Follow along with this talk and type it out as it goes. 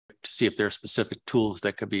to see if there are specific tools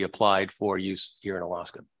that could be applied for use here in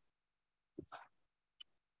Alaska.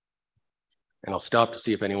 And I'll stop to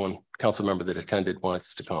see if anyone, council member that attended,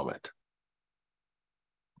 wants to comment.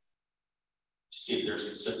 To see if there are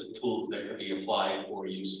specific tools that could be applied for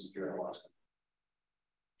use here in Alaska.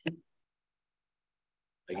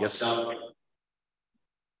 I guess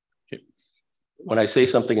when I say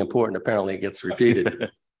something important, apparently it gets repeated.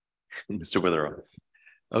 Mr. Witherell.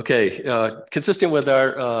 Okay, consistent with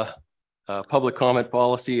our public comment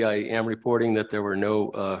policy, I am reporting that there were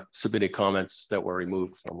no submitted comments that were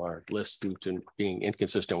removed from our list due to being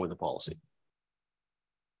inconsistent with the policy.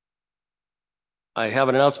 I have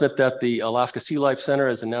an announcement that the Alaska Sea Life Center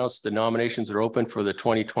has announced the nominations are open for the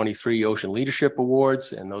 2023 Ocean Leadership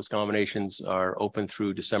Awards, and those nominations are open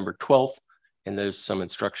through December 12th. And there's some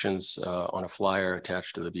instructions on a flyer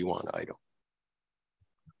attached to the V1 item.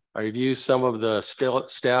 I reviewed some of the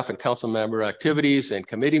staff and council member activities and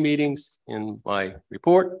committee meetings in my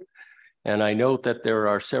report. And I note that there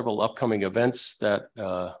are several upcoming events that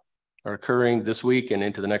are occurring this week and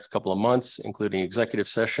into the next couple of months, including executive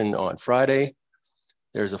session on Friday.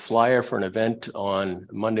 There's a flyer for an event on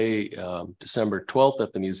Monday, December 12th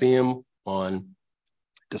at the museum on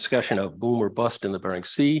discussion of boom or bust in the Bering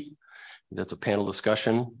Sea. That's a panel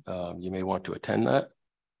discussion. You may want to attend that.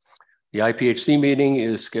 The IPHC meeting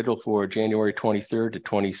is scheduled for January 23rd to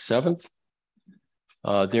 27th.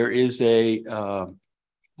 There is a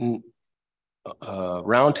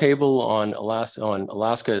roundtable on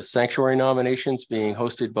Alaska sanctuary nominations being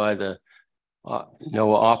hosted by the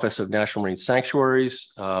NOAA Office of National Marine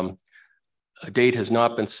Sanctuaries. A date has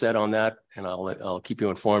not been set on that, and I'll keep you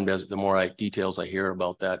informed as the more details I hear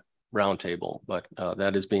about that roundtable. But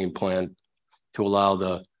that is being planned to allow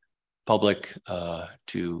the public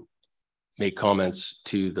to make comments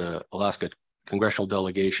to the Alaska congressional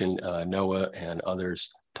delegation, NOAA, and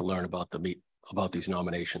others to learn about these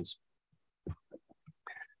nominations.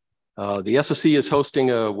 The SSC is hosting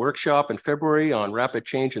a workshop in February on rapid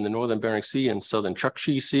change in the Northern Bering Sea and Southern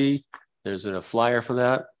Chukchi Sea. There's a flyer for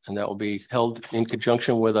that, and that will be held in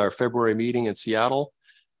conjunction with our February meeting in Seattle.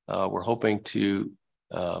 We're hoping to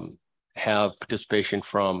have participation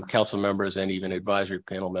from council members and even advisory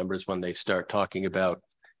panel members when they start talking about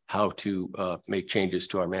how to make changes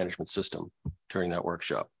to our management system during that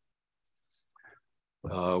workshop.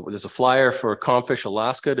 There's a flyer for Comfish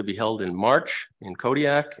Alaska to be held in March in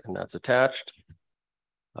Kodiak, and that's attached.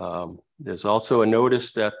 There's also a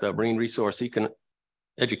notice that the Marine Resource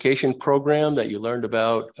Education Program that you learned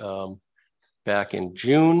about back in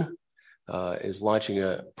June is launching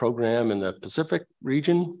a program in the Pacific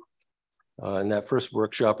region. And that first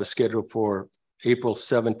workshop is scheduled for April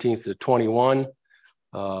 17th to 21.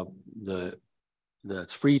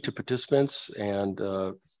 That's free to participants, and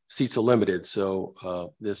seats are limited.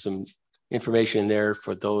 So there's some information there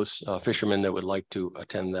for those fishermen that would like to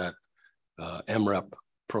attend that MREP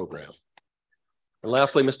program. And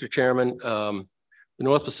lastly, Mr. Chairman, the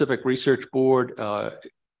North Pacific Research Board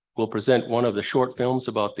will present one of the short films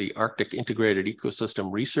about the Arctic Integrated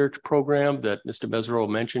Ecosystem Research Program that Mr. Mesereau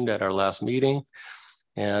mentioned at our last meeting.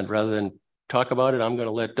 And rather than talk about it, I'm going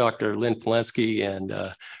to let Dr. Lynn Polensky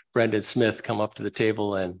and Brendan Smith come up to the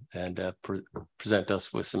table and present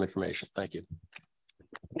us with some information. Thank you.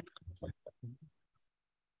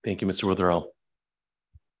 Thank you, Mr. Witherell.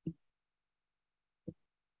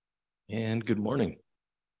 And good morning.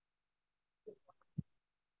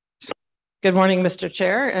 Good morning, Mr.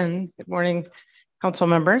 Chair, and good morning, council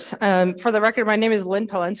members. For the record, my name is Lynn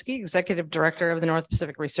Polensky, Executive Director of the North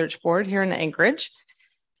Pacific Research Board here in Anchorage.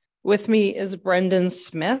 With me is Brendan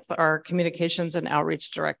Smith, our Communications and Outreach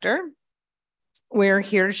Director. We're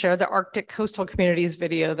here to share the Arctic Coastal Communities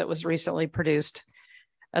video that was recently produced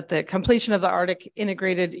at the completion of the Arctic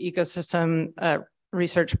Integrated Ecosystem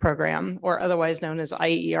Research Program, or otherwise known as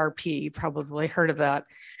IERP. You probably heard of that.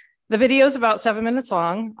 The video is about 7 minutes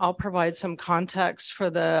long. I'll provide some context for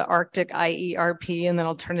the Arctic IERP, and then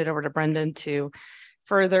I'll turn it over to Brendan to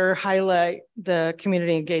further highlight the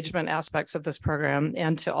community engagement aspects of this program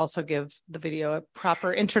and to also give the video a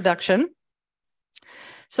proper introduction.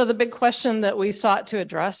 So the big question that we sought to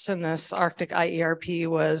address in this Arctic IERP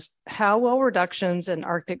was how will reductions in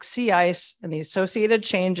Arctic sea ice and the associated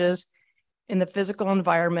changes in the physical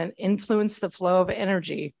environment influence the flow of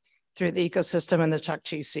energy through the ecosystem in the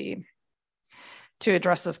Chukchi Sea. To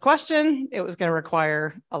address this question, it was going to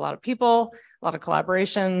require a lot of people, a lot of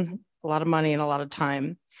collaboration, a lot of money, and a lot of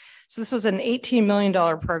time. So this was an $18 million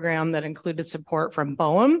program that included support from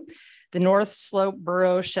BOEM, the North Slope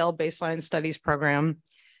Burrow Shell Baseline Studies Program,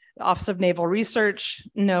 the Office of Naval Research,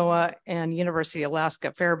 NOAA, and University of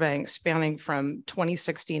Alaska Fairbanks, spanning from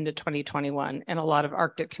 2016 to 2021, and a lot of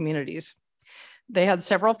Arctic communities. They had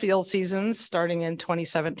several field seasons starting in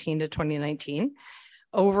 2017 to 2019.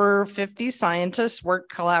 Over 50 scientists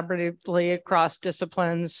worked collaboratively across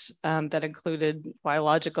disciplines that included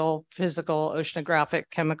biological, physical, oceanographic,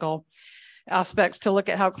 chemical aspects to look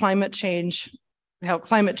at how climate changes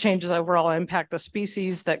overall impact the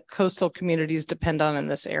species that coastal communities depend on in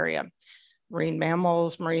this area: marine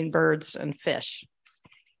mammals, marine birds, and fish.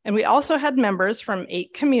 And we also had members from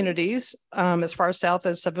 8 communities as far south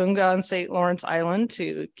as Savunga and St. Lawrence Island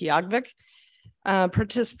to Kiagvik,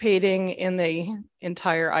 participating in the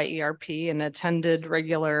entire IERP and attended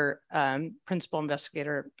regular principal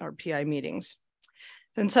investigator or PI meetings.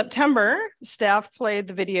 In September, staff played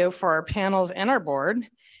the video for our panels and our board,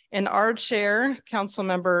 and our chair,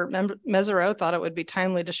 Councilmember Mesereau, thought it would be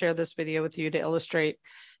timely to share this video with you to illustrate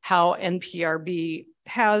how NPRB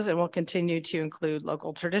has and will continue to include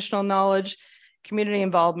local traditional knowledge, community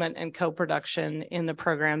involvement, and co-production in the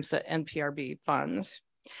programs that NPRB funds.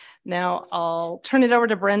 Now I'll turn it over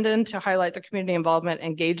to Brendan to highlight the community involvement,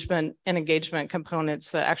 engagement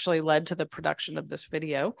components that actually led to the production of this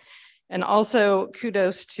video. And also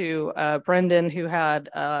kudos to Brendan, who had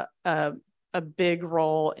a big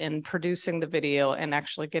role in producing the video and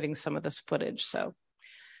actually getting some of this footage. So.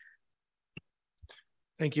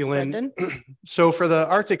 Thank you, Lynn. Brendan? So for the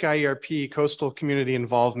Arctic IERP, coastal community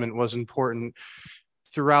involvement was important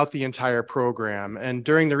throughout the entire program. And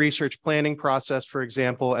during the research planning process, for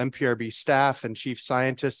example, NPRB staff and chief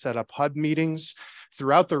scientists set up hub meetings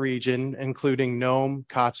throughout the region, including Nome,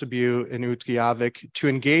 Kotzebue, and Utqiagvik, to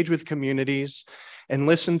engage with communities and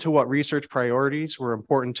listen to what research priorities were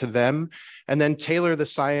important to them, and then tailor the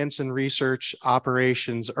science and research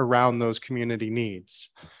operations around those community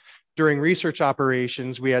needs. During research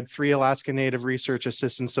operations, we had 3 Alaska Native research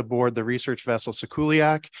assistants aboard the research vessel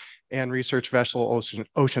Sikuliaq and research vessel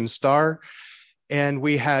Ocean Star. And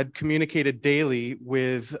we had communicated daily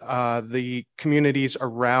with the communities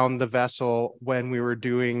around the vessel when we were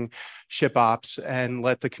doing ship ops and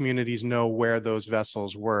let the communities know where those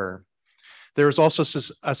vessels were. There was also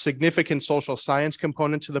a significant social science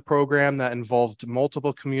component to the program that involved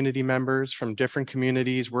multiple community members from different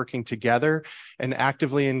communities working together and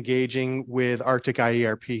actively engaging with Arctic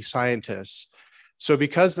IERP scientists. So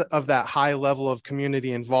because of that high level of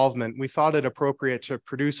community involvement, we thought it appropriate to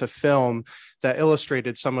produce a film that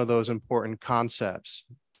illustrated some of those important concepts.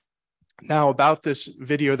 Now, about this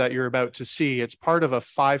video that you're about to see, it's part of a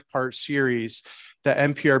 5-part series that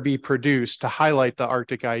NPRB produced to highlight the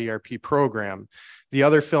Arctic IERP program. The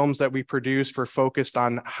other films that we produced were focused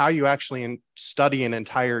on how you actually study an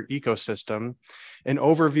entire ecosystem, an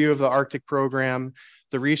overview of the Arctic program,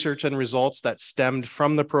 the research and results that stemmed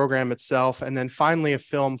from the program itself, and then finally a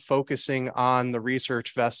film focusing on the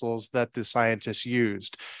research vessels that the scientists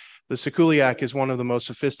used. The Sikuliaq is one of the most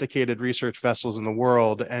sophisticated research vessels in the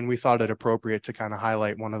world, and we thought it appropriate to kind of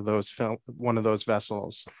highlight one of those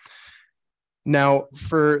vessels. Now,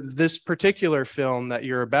 for this particular film that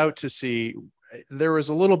you're about to see, there was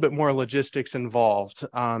a little bit more logistics involved.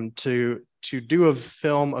 To do a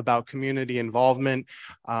film about community involvement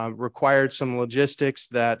required some logistics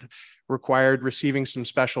that required receiving some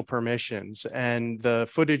special permissions. And the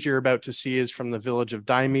footage you're about to see is from the village of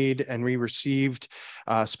Diomede, and we received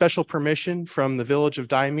special permission from the village of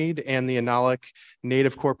Diomede and the Inalik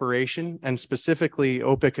Native Corporation, and specifically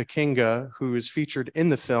Opikakinga, who is featured in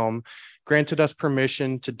the film, granted us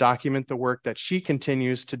permission to document the work that she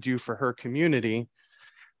continues to do for her community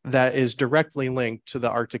that is directly linked to the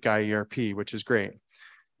Arctic IERP, which is great.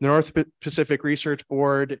 The North Pacific Research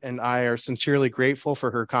Board and I are sincerely grateful for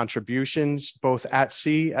her contributions, both at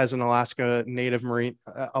sea as an Alaska Native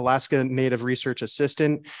Research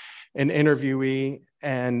Assistant, an interviewee,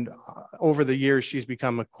 and over the years, she's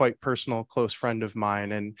become a quite personal, close friend of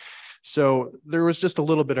mine. And so there was just a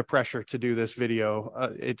little bit of pressure to do this video.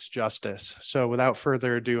 It's justice. So without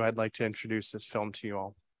further ado, I'd like to introduce this film to you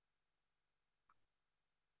all.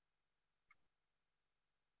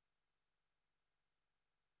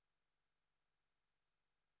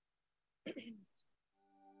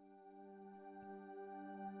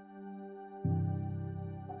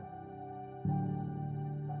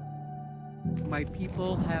 My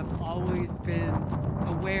people have always been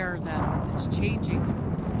aware that it's changing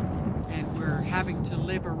and we're having to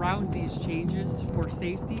live around these changes for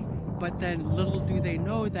safety, but then little do they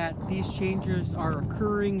know that these changes are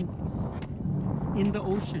occurring in the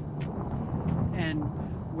ocean. And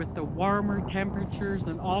with the warmer temperatures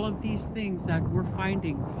and all of these things that we're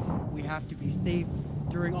finding, we have to be safe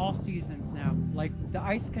during all seasons now. now. Like the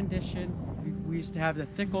ice condition, we used to have the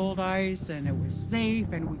thick old ice and it was safe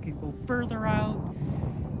and we could go further out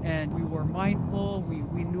and we were mindful,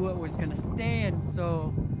 we knew it was gonna stay. And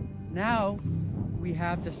so now we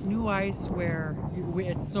have this new ice where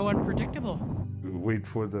it's so unpredictable. We wait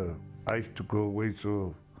for the ice to go away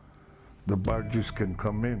so the barges can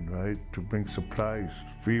come in, right, to bring supplies,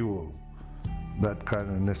 fuel, that kind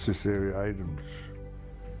of necessary items.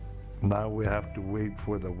 Now we have to wait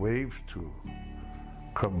for the waves to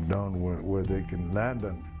come down where they can land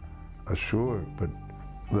on ashore. But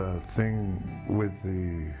the thing with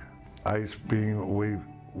the ice being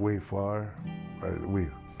way far, right,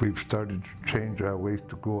 we've started to change our ways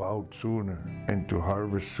to go out sooner and to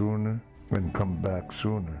harvest sooner and come back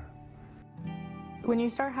sooner. When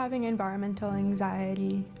you start having environmental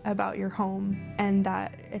anxiety about your home and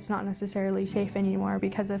that it's not necessarily safe anymore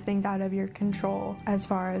because of things out of your control as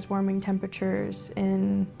far as warming temperatures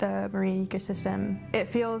in the marine ecosystem, it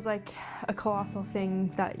feels like a colossal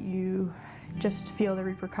thing that you just feel the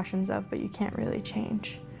repercussions of, but you can't really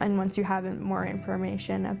change. And once you have more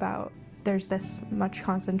information about there's this much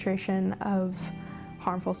concentration of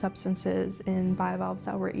harmful substances in bivalves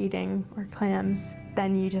that we're eating or clams,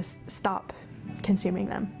 then you just stop consuming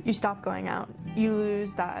them. You stop going out. You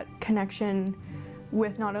lose that connection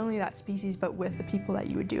with not only that species, but with the people that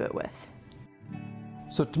you would do it with.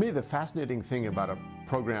 So to me, the fascinating thing about a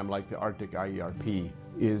program like the Arctic IERP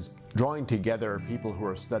is drawing together people who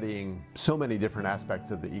are studying so many different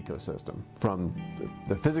aspects of the ecosystem, from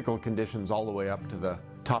the physical conditions all the way up to the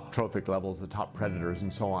top trophic levels, the top predators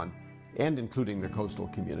and so on, and including the coastal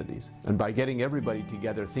communities. And by getting everybody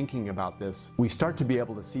together thinking about this, we start to be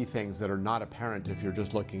able to see things that are not apparent if you're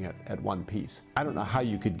just looking at one piece. I don't know how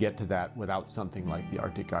you could get to that without something like the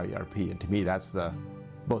Arctic IERP, and to me that's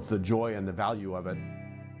both the joy and the value of it.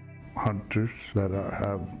 Hunters that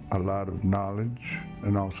have a lot of knowledge,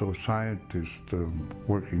 and also scientists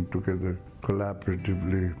working together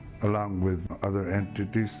collaboratively along with other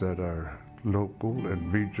entities that are local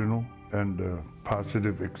and regional. And a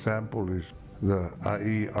positive example is the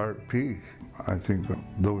IERP. I think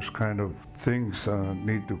those kind of things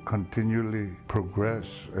need to continually progress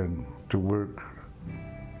and to work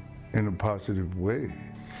in a positive way.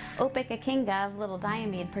 Opekakinga of Little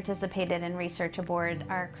Diomede participated in research aboard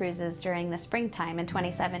our cruises during the springtime in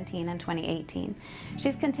 2017 and 2018.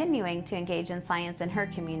 She's continuing to engage in science in her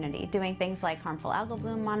community, doing things like harmful algal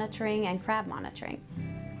bloom monitoring and crab monitoring.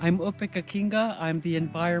 I'm Opekakinga. I'm the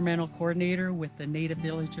environmental coordinator with the native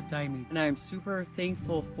village of Diomede. And I'm super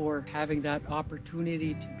thankful for having that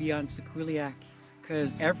opportunity to be on Sikuliaq,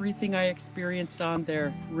 because everything I experienced on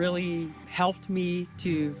there really helped me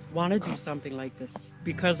to want to do something like this.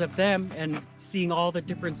 Because of them and seeing all the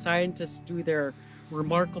different scientists do their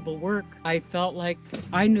remarkable work, I felt like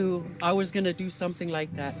I knew I was going to do something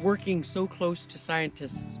like that. Working so close to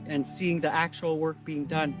scientists and seeing the actual work being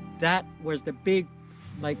done, that was the big,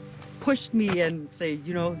 pushed me and say,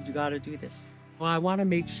 you got to do this. Well, I want to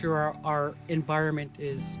make sure our environment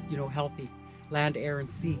is, healthy, land, air,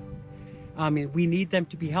 and sea. We need them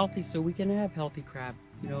to be healthy so we can have healthy crab,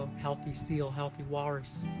 healthy seal, healthy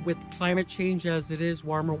walrus. With climate change as it is,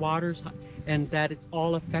 warmer waters, and that it's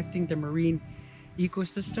all affecting the marine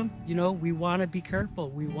ecosystem, we want to be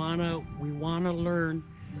careful. We want to learn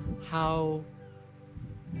how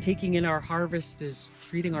taking in our harvest is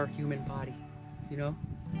treating our human body,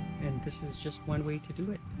 and this is just one way to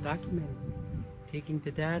do it, documenting. Taking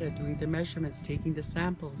the data, doing the measurements, taking the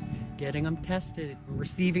samples, getting them tested,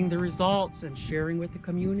 receiving the results and sharing with the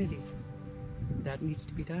community. That needs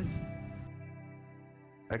to be done.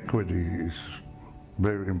 Equity is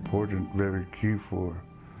very important, very key for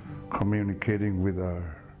communicating with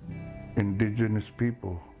our indigenous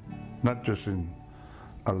people, not just in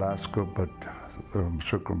Alaska, but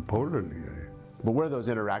circumpolarly. But where those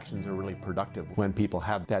interactions are really productive, when people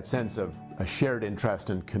have that sense of a shared interest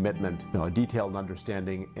and commitment, a detailed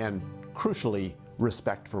understanding, and crucially,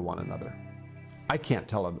 respect for one another. I can't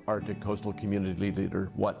tell an Arctic coastal community leader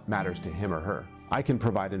what matters to him or her. I can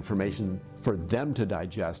provide information for them to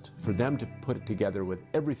digest, for them to put it together with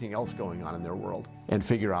everything else going on in their world and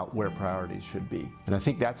figure out where priorities should be. And I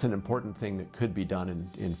think that's an important thing that could be done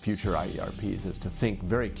in future IERPs, is to think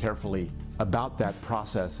very carefully about that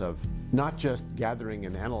process of not just gathering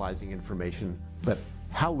and analyzing information, but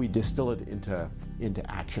how we distill it into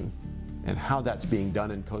action, and how that's being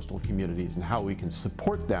done in coastal communities and how we can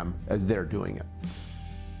support them as they're doing it.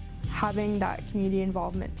 Having that community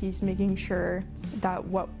involvement piece, making sure that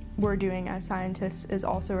what we're doing as scientists is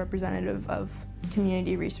also representative of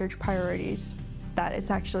community research priorities, that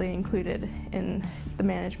it's actually included in the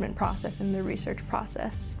management process and the research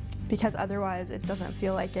process. because otherwise it doesn't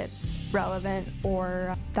feel like it's relevant,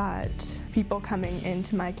 or that people coming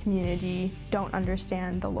into my community don't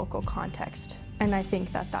understand the local context. And I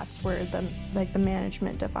think that that's where the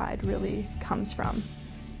management divide really comes from,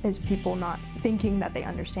 is people not thinking that they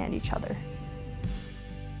understand each other.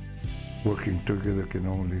 Working together can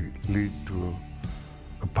only lead to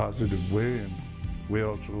a positive way, and we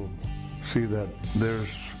also see that there's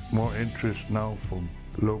more interest now from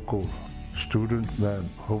local students that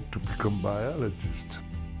hope to become biologists.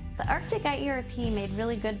 The Arctic IERP made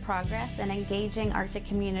really good progress in engaging Arctic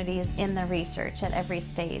communities in the research at every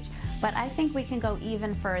stage, but I think we can go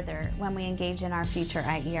even further when we engage in our future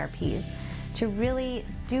IERPs to really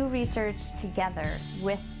do research together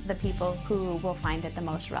with the people who will find it the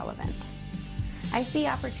most relevant. I see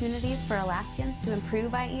opportunities for Alaskans to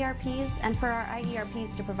improve IERPs and for our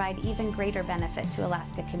IERPs to provide even greater benefit to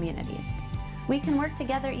Alaska communities. We can work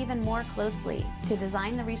together even more closely to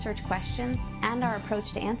design the research questions and our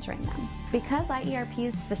approach to answering them. Because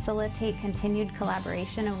IERPs facilitate continued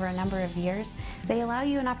collaboration over a number of years, they allow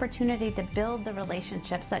you an opportunity to build the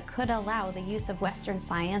relationships that could allow the use of Western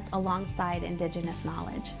science alongside Indigenous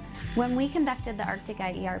knowledge. When we conducted the Arctic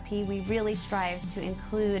IERP, we really strived to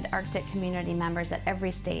include Arctic community members at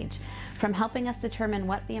every stage, from helping us determine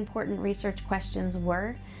what the important research questions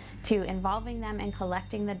were, to involving them in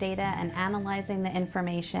collecting the data and analyzing the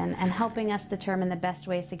information and helping us determine the best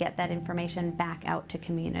ways to get that information back out to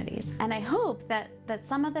communities. And I hope that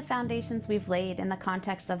some of the foundations we've laid in the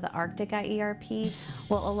context of the Arctic IERP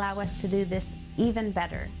will allow us to do this even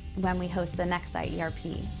better when we host the next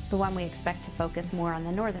IERP, the one we expect to focus more on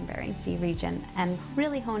the Northern Bering Sea region and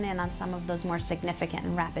really hone in on some of those more significant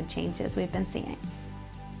and rapid changes we've been seeing.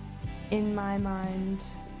 In my mind,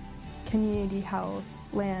 community health,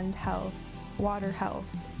 land health, water health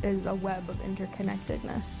is a web of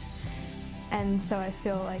interconnectedness. And so I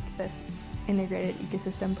feel like this integrated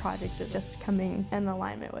ecosystem project is just coming in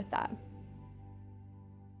alignment with that.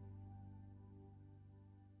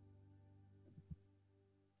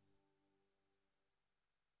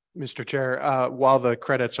 Mr. Chair, while the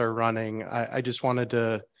credits are running, I just wanted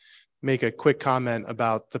to make a quick comment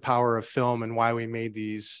about the power of film and why we made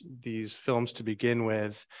these films to begin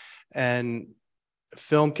with. And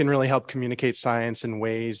film can really help communicate science in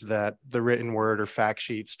ways that the written word or fact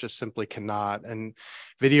sheets just simply cannot. And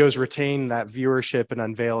videos retain that viewership and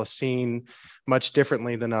unveil a scene much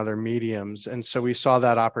differently than other mediums. And so we saw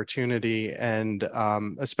that opportunity, and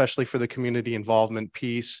especially for the community involvement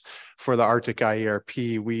piece for the Arctic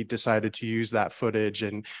IERP, we decided to use that footage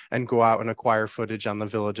and go out and acquire footage on the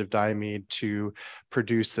village of Diomede to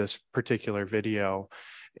produce this particular video.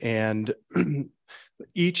 And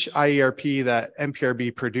each IERP that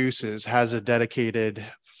NPRB produces has a dedicated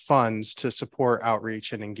funds to support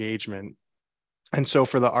outreach and engagement. And so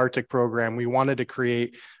for the Arctic program, we wanted to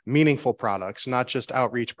create meaningful products, not just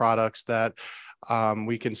outreach products that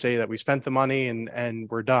we can say that we spent the money and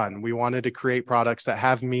we're done. We wanted to create products that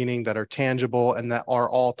have meaning, that are tangible, and that are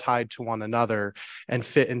all tied to one another and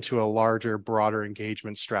fit into a larger, broader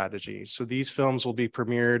engagement strategy. So these films will be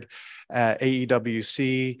premiered at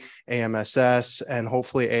AEWC, AMSS, and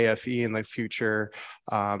hopefully AFE in the future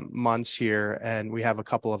months here. And we have a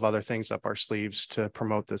couple of other things up our sleeves to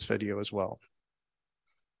promote this video as well.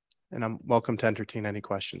 And I'm welcome to entertain any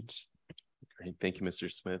questions. Great. Thank you, Mr.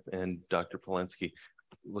 Smith and Dr. Polensky.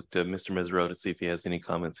 Look to Mr. Mesereau to see if he has any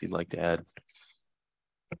comments he'd like to add.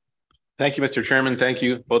 Thank you, Mr. Chairman. Thank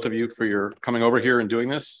you, both of you, for your coming over here and doing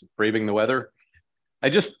this, braving the weather. I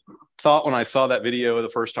just thought when I saw that video the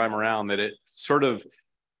first time around that it sort of,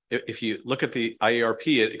 if you look at the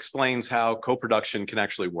IERP, it explains how co-production can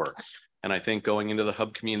actually work. And I think going into the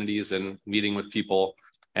hub communities and meeting with people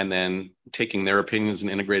and then taking their opinions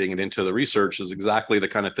and integrating it into the research is exactly the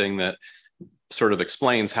kind of thing that sort of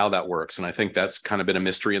explains how that works. And I think that's kind of been a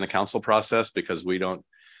mystery in the council process because we don't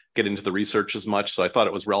get into the research as much. So I thought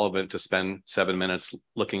it was relevant to spend 7 minutes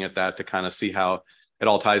looking at that to kind of see how it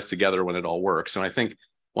all ties together when it all works. And I think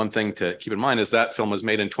one thing to keep in mind is that film was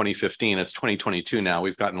made in 2015. It's 2022 now.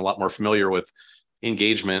 We've gotten a lot more familiar with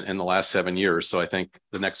engagement in the last 7 years. So I think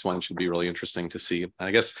the next one should be really interesting to see. And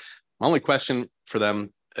I guess my only question for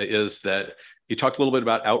them is that you talked a little bit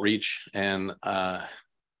about outreach, and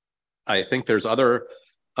I think there's other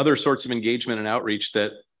sorts of engagement and outreach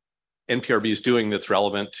that NPRB is doing that's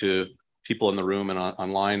relevant to people in the room and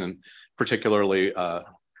online, and particularly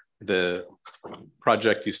the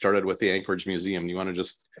project you started with the Anchorage Museum. Do you want to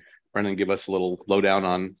just, Brendan, give us a little lowdown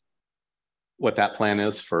on what that plan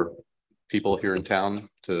is for people here in town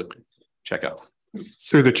to check out?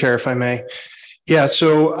 Through the chair, if I may. Yeah,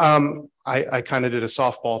 so I kind of did a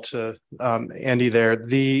softball to Andy there.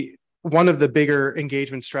 one of the bigger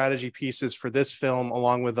engagement strategy pieces for this film,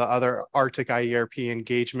 along with the other Arctic IERP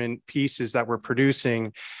engagement pieces that we're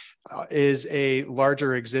producing, is a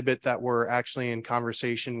larger exhibit that we're actually in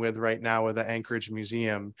conversation with right now with the Anchorage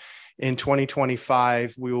Museum. In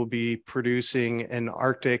 2025, we will be producing an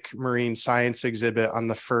Arctic marine science exhibit on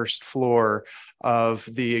the first floor of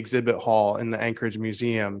the exhibit hall in the Anchorage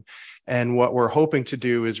Museum. And what we're hoping to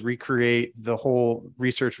do is recreate the whole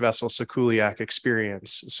research vessel Sikuliak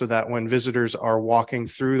experience, so that when visitors are walking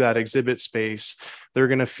through that exhibit space, they're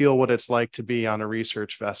going to feel what it's like to be on a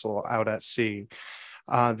research vessel out at sea.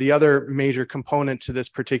 The other major component to this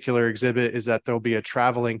particular exhibit is that there'll be a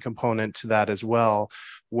traveling component to that as well,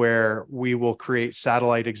 where we will create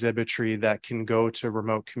satellite exhibitry that can go to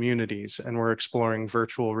remote communities. And we're exploring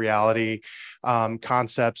virtual reality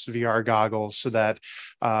concepts, VR goggles, so that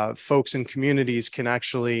folks in communities can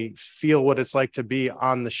actually feel what it's like to be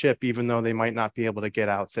on the ship, even though they might not be able to get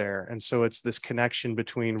out there. And so it's this connection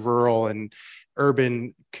between rural and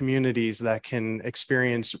urban communities that can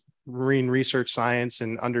experience marine research science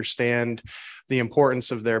and understand the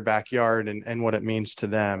importance of their backyard and what it means to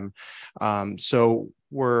them. So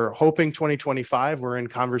we're hoping 2025, we're in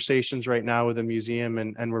conversations right now with the museum,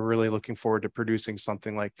 and we're really looking forward to producing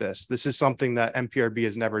something like this. This is something that MPRB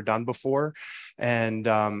has never done before, and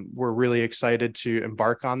we're really excited to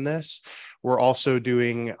embark on this. We're also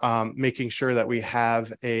doing, making sure that we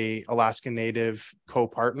have a Alaska Native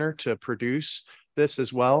co-partner to produce this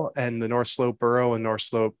as well. And the North Slope Borough and North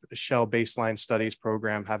Slope Shell Baseline Studies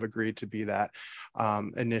program have agreed to be that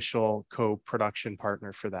initial co-production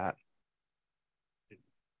partner for that.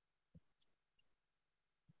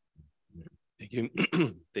 Thank you.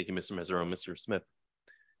 Thank you, Mr. Mesereau. Mr. Smith,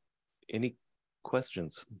 any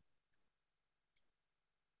questions?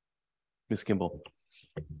 Ms. Kimball.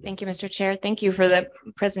 Thank you, Mr. Chair. Thank you for the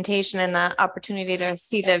presentation and the opportunity to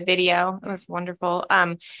see the video. It was wonderful.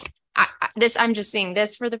 I'm just seeing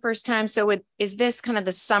this for the first time. So is this kind of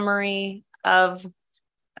the summary of,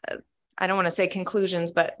 I don't want to say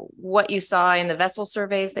conclusions, but what you saw in the vessel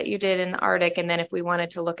surveys that you did in the Arctic? And then if we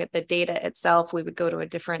wanted to look at the data itself, we would go to a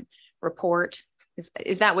different report.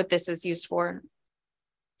 Is that what this is used for?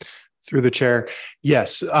 Through the chair.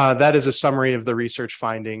 Yes, that is a summary of the research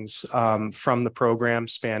findings from the program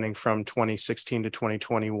spanning from 2016 to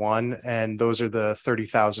 2021. And those are the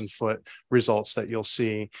 30,000 foot results that you'll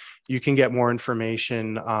see. You can get more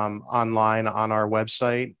information online on our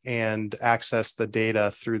website and access the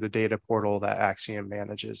data through the data portal that Axiom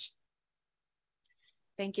manages.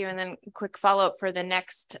 Thank you. And then quick follow-up for the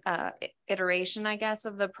next iteration, I guess,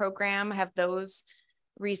 of the program. Have those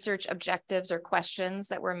research objectives or questions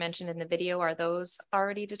that were mentioned in the video, are those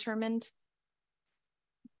already determined?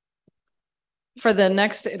 For the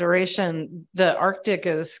next iteration, the Arctic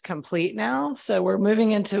is complete now. So we're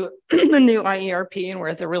moving into a new IERP, and we're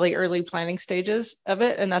at the really early planning stages of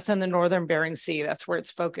it. And that's in the Northern Bering Sea. That's where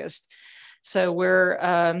it's focused. So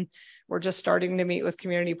we're just starting to meet with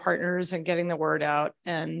community partners and getting the word out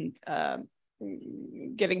and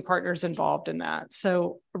getting partners involved in that.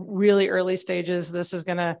 So really early stages. This is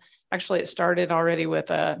going to actually, it started already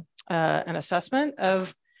with an assessment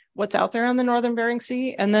of what's out there on the Northern Bering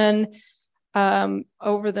Sea. And then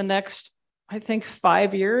over the next, I think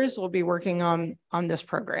 5 years, we'll be working on this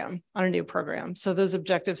program, on a new program. So those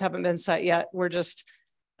objectives haven't been set yet. We're just,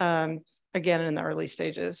 again, in the early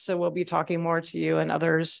stages. So we'll be talking more to you and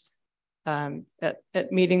others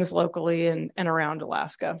at meetings locally and around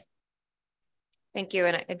Alaska. Thank you.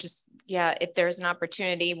 And I just, yeah, if there's an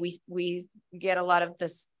opportunity, we get a lot of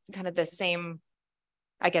this kind of the same,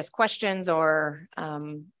 I guess, questions or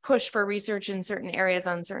push for research in certain areas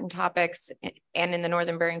on certain topics, and in the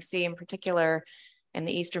Northern Bering Sea in particular, and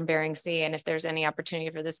the Eastern Bering Sea. And if there's any opportunity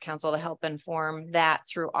for this council to help inform that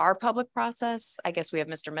through our public process, I guess we have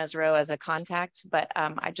Mr. Mesereau as a contact, but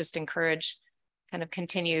I just encourage kind of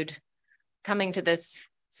continued coming to this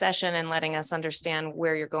session and letting us understand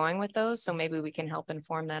where you're going with those. So maybe we can help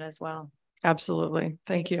inform that as well. Absolutely.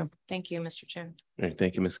 Thank you. Thank you, Mr. Chair. All right,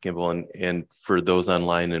 thank you, Ms. Kimball. And for those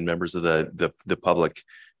online and members of the public,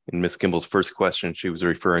 in Ms. Kimball's first question, she was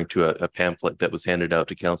referring to a pamphlet that was handed out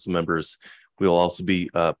to council members. We'll also be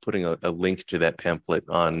putting a link to that pamphlet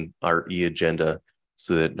on our e-agenda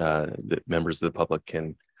so that, that members of the public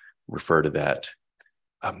can refer to that.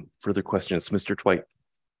 Further questions, Mr. Twite.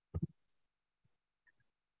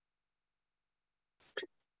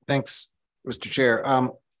 Thanks, Mr. Chair.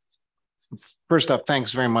 First off,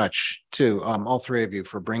 thanks very much to all three of you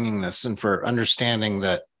for bringing this and for understanding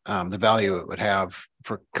that the value it would have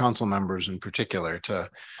for council members in particular to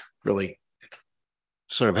really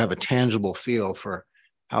sort of have a tangible feel for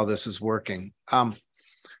how this is working.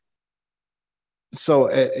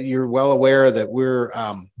 you're well aware that we're,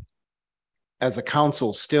 as a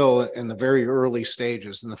council, still in the very early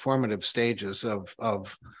stages, in the formative stages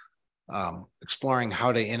of exploring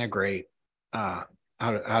how to integrate, how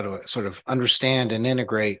to sort of understand and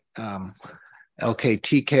integrate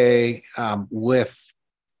LKTK with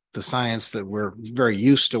the science that we're very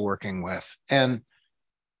used to working with. And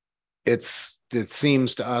it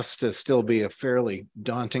seems to us to still be a fairly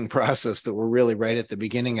daunting process that we're really right at the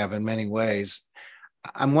beginning of in many ways.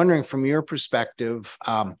 I'm wondering, from your perspective,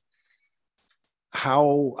 how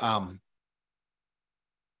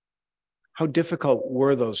difficult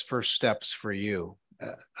were those first steps for you?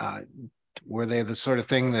 Were they the sort of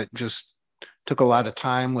thing that just took a lot of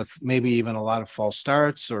time with maybe even a lot of false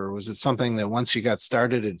starts, or was it something that once you got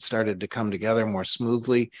started, it started to come together more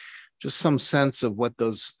smoothly? Just some sense of what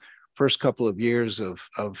those first couple of years of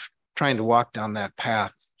trying to walk down that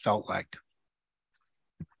path felt like.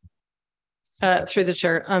 Through the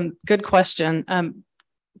chair, good question.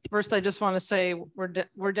 First, I just want to say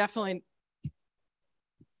we're definitely.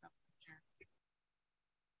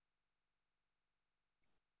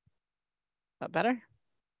 That better?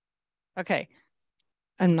 Okay.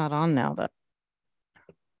 I'm not on now though.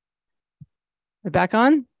 We're back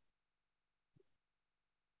on?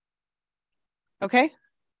 Okay.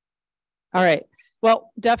 All right.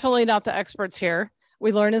 Well, definitely not the experts here.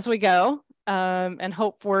 We learn as we go, and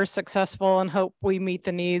hope we're successful and hope we meet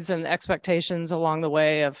the needs and expectations along the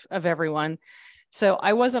way of everyone. So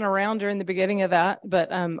I wasn't around during the beginning of that,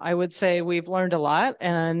 but I would say we've learned a lot.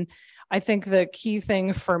 And I think the key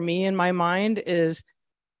thing for me in my mind is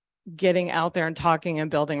getting out there and talking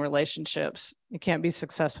and building relationships. You can't be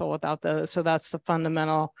successful without those. So that's the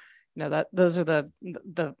fundamental, those are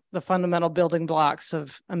the fundamental building blocks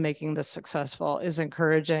of making this successful, is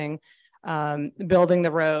encouraging, building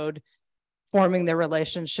the road, forming the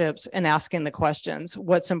relationships, and asking the questions.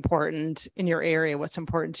 What's important in your area? What's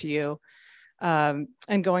important to you? And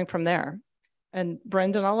going from there. And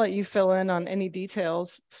Brendan, I'll let you fill in on any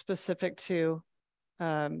details specific to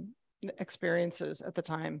experiences at the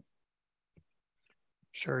time.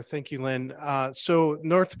 Sure. Thank you, Lynn. So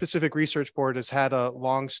North Pacific Research Board has had a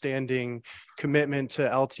long-standing commitment to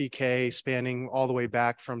LTK spanning all the way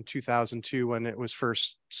back from 2002 when it was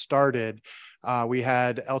first started. We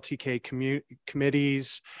had LTK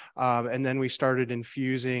committees, and then we started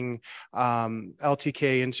infusing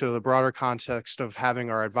LTK into the broader context of having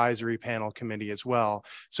our advisory panel committee as well.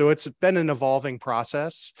 So it's been an evolving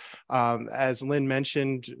process. As Lynn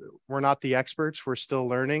mentioned, we're not the experts, we're still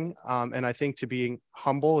learning. And I think to be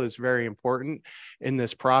humble is very important in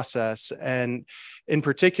this process. And in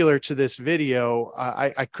particular to this video,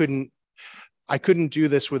 I couldn't do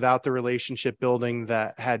this without the relationship building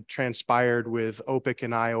that had transpired with Opik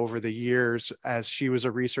and I over the years, as she was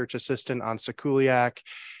a research assistant on Sekuliak.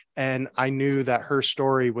 And I knew that her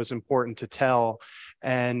story was important to tell.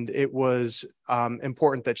 And it was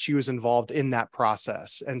important that she was involved in that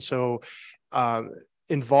process. And so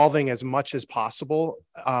involving as much as possible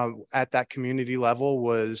at that community level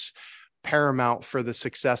was paramount for the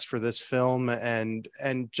success for this film and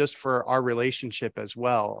just for our relationship as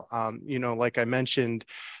well. Like I mentioned,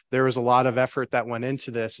 there was a lot of effort that went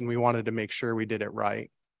into this, and we wanted to make sure we did it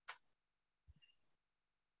right.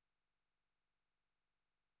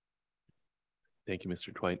 Thank you,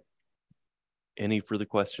 Mr. Twite. Any further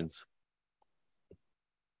questions?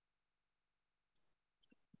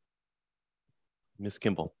 Ms.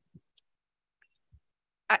 Kimball.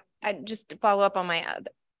 I just to follow up on my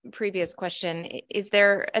previous question. Is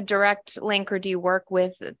there a direct link, or do you work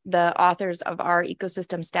with the authors of our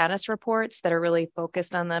ecosystem status reports that are really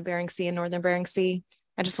focused on the Bering Sea and Northern Bering Sea?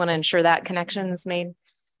 I just want to ensure that connection is made.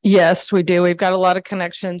 Yes, we do. We've got a lot of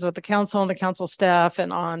connections with the council and the council staff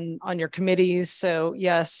and on your committees. So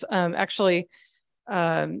yes, actually,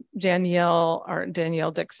 Danielle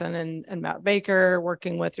Dixon and Matt Baker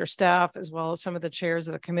working with your staff, as well as some of the chairs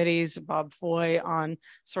of the committees, Bob Foy, on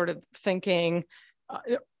sort of thinking,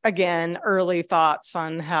 again, early thoughts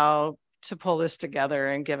on how to pull this together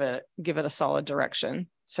and give it a solid direction.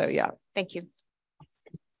 So yeah. Thank you.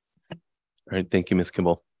 All right. Thank you, Ms.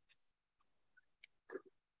 Kimball.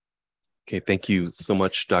 Okay. Thank you so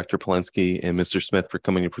much, Dr. Polensky and Mr. Smith, for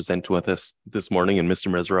coming to present with us this morning, and Mr.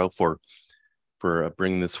 Mesereau for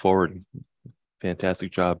bringing this forward.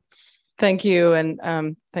 Fantastic job. Thank you.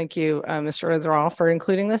 And thank you, Mr. Mesereau, for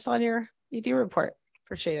including this on your ED report.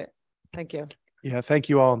 Appreciate it. Thank you. Yeah, thank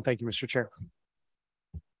you all. And thank you, Mr. Chair.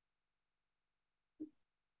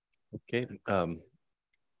 Okay.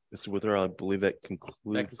 Mr. Witherell, I believe that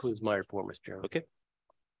concludes my report, Mr. Chairman. Okay.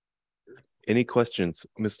 Any questions?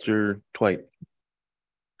 Mr. Twite?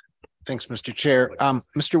 Thanks, Mr. Chair.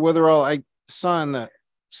 Mr. Witherell, I saw in the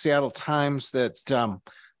Seattle Times that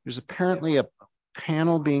there's apparently a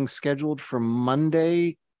panel being scheduled for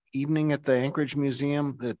Monday evening at the Anchorage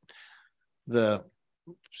Museum that the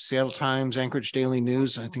Seattle Times, Anchorage Daily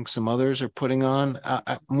News, I think some others are putting on.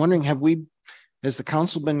 I'm wondering, has the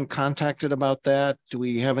council been contacted about that? Do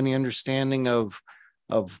we have any understanding of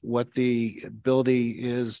what the ability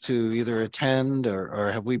is to either attend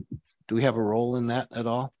or do we have a role in that at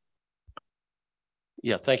all?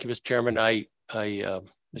 Yeah, thank you, Mr. Chairman.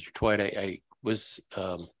 Mr. Twite, I was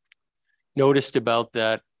noticed about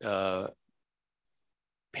that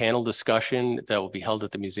panel discussion that will be held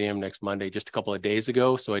at the museum next Monday, just a couple of days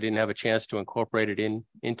ago. So I didn't have a chance to incorporate it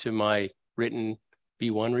into my written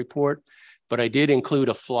B1 report, but I did include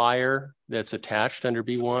a flyer that's attached under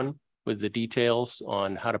B1 with the details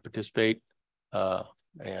on how to participate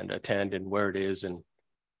and attend and where it is and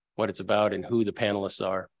what it's about and who the panelists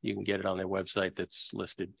are. You can get it on their website that's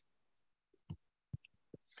listed.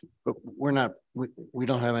 But we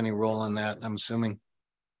don't have any role in that, I'm assuming.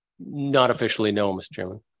 Not officially, no, Mr.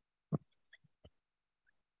 Chairman.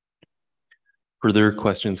 Further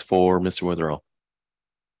questions for Mr. Witherell?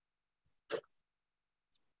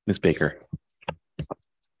 Ms. Baker.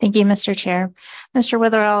 Thank you, Mr. Chair. Mr.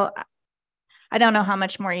 Witherell, I don't know how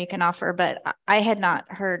much more you can offer, but I had not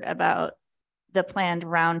heard about the planned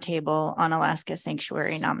roundtable on Alaska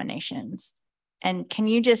sanctuary nominations. And can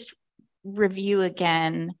you just review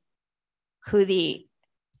again who's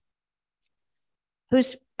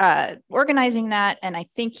organizing that? And I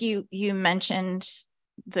think you mentioned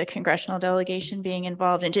the congressional delegation being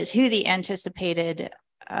involved and just who the anticipated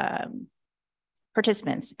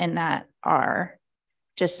participants in that are,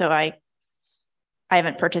 just so I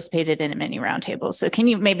haven't participated in many roundtables. So can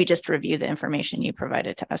you maybe just review the information you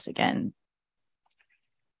provided to us again?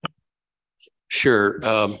 Sure.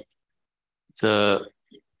 The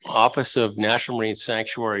Office of National Marine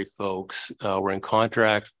Sanctuary folks were in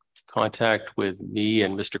contact with me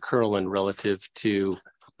and Mr. Kurland relative to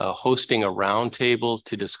hosting a roundtable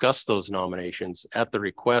to discuss those nominations at the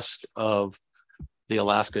request of the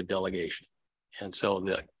Alaska delegation. And so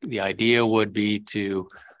the idea would be to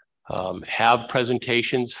have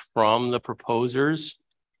presentations from the proposers,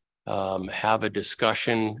 have a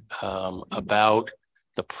discussion about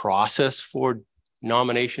the process for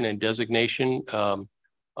nomination and designation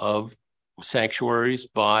of sanctuaries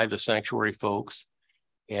by the sanctuary folks,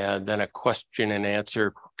 and then a question and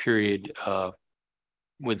answer period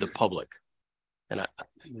with the public. And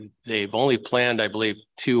they've only planned, I believe,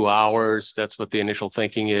 2 hours. That's what the initial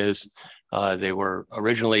thinking is. They were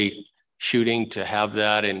originally shooting to have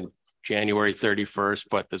that in January 31st,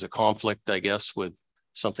 but there's a conflict, I guess, with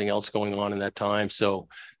something else going on in that time. So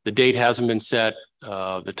the date hasn't been set,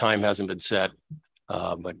 the time hasn't been set,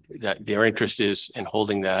 but that their interest is in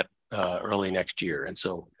holding that early next year. And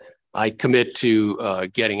so I commit to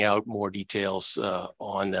getting out more details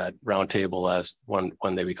on that roundtable as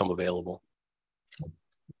when they become available.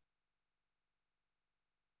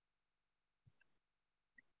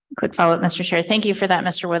 Quick follow-up, Mr. Chair. Thank you for that,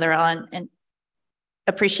 Mr. Witherell, and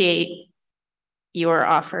appreciate your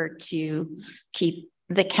offer to keep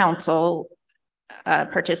the council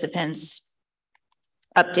participants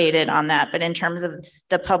updated on that. But in terms of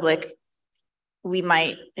the public, we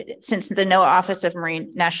might, since the NOAA Office of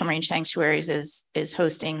National Marine Sanctuaries is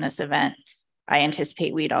hosting this event, I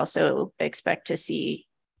anticipate we'd also expect to see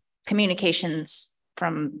communications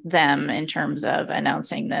from them in terms of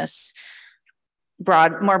announcing this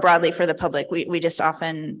more broadly for the public. We just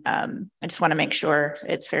often, I just want to make sure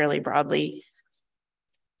it's fairly broadly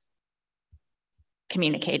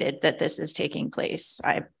communicated that this is taking place.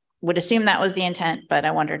 I would assume that was the intent, but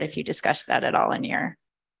I wondered if you discussed that at all in your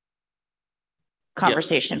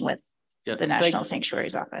conversation with the National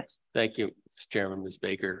Sanctuaries Office. Thank you, Mr. Chairman, Ms.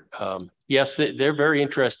 Baker. Yes, they're very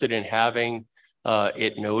interested in having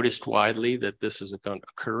it noticed widely that this is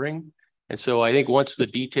occurring. And so I think once the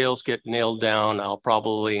details get nailed down, I'll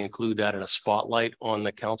probably include that in a spotlight on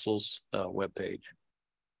the council's webpage.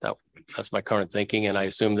 That's my current thinking, and I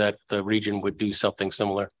assume that the region would do something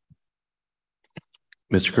similar.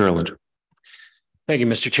 Mr. Kurland. Thank you,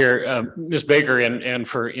 Mr. Chair. Ms. Baker, and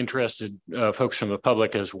for interested folks from the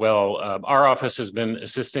public as well, our office has been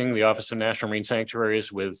assisting the Office of National Marine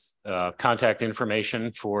Sanctuaries with contact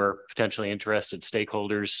information for potentially interested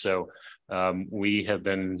stakeholders. So we have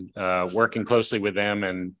been working closely with them,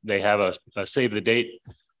 and they have a save the date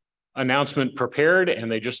announcement prepared, and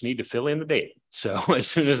they just need to fill in the date. So as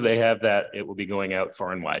soon as they have that, it will be going out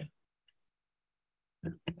far and wide.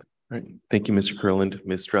 All right. Thank you, Mr. Kurland.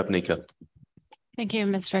 Ms. Strapnicka. Thank you,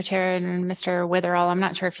 Mr. Chair and Mr. Witherell. I'm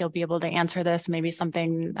not sure if you'll be able to answer this, maybe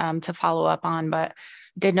something to follow up on, but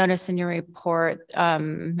did notice in your report,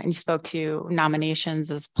 and you spoke to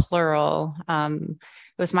nominations as plural. It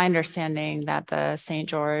was my understanding that the St.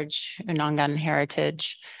 George Unangan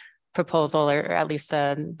Heritage proposal, or at least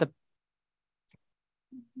the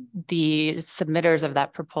submitters of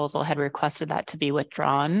that proposal had requested that to be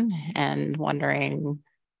withdrawn, and wondering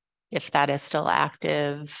if that is still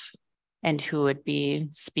active and who would be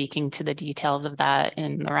speaking to the details of that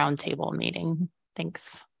in the roundtable meeting.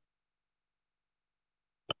 Thanks.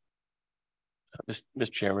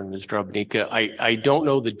 Mr. Chairman, Ms. Drobnica, I don't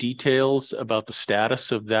know the details about the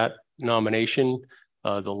status of that nomination.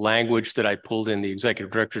 The language that I pulled in the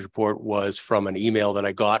executive director's report was from an email that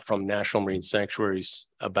I got from National Marine Sanctuaries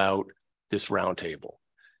about this roundtable.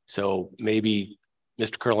 So maybe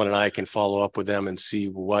Mr. Curlin and I can follow up with them and see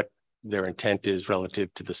what their intent is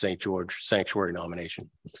relative to the St. George Sanctuary nomination.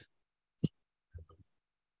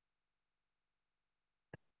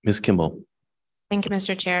 Ms. Kimball. Thank you,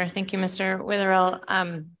 Mr. Chair. Thank you, Mr. Witherell.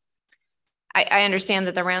 I understand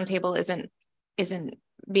that the roundtable isn't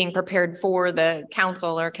being prepared for the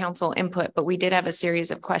council or council input, but we did have a series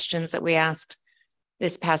of questions that we asked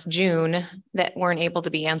this past June that weren't able to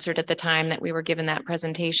be answered at the time that we were given that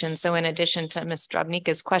presentation. So in addition to Ms.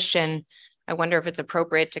 Drobnika's question, I wonder if it's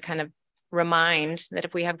appropriate to kind of remind that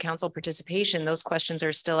if we have council participation, those questions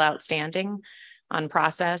are still outstanding on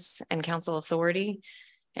process and council authority.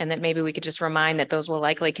 And that maybe we could just remind that those will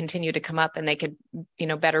likely continue to come up, and they could,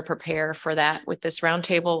 better prepare for that with this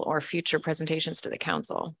roundtable or future presentations to the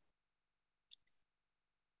council.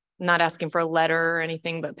 Not asking for a letter or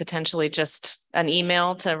anything, but potentially just an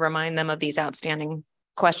email to remind them of these outstanding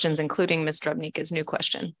questions, including Ms. Drobnika's new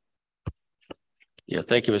question. Yeah,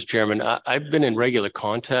 thank you, Mr. Chairman. I've been in regular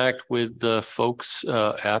contact with the folks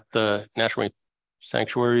at the National Marine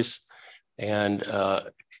Sanctuaries, and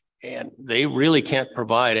they really can't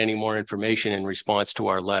provide any more information in response to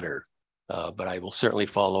our letter. But I will certainly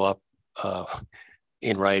follow up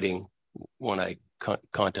in writing when I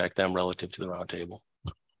contact them relative to the roundtable.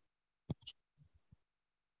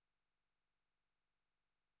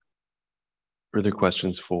 Further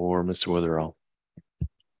questions for Mr. Witherell?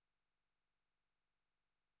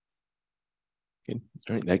 Okay.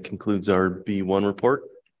 All right, that concludes our B1 report.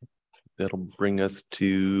 That'll bring us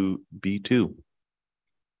to B2.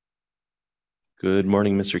 Good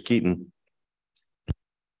morning, Mr. Keaton.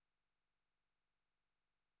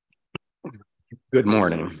 Good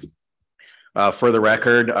morning. For the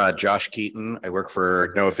record, Josh Keaton. I work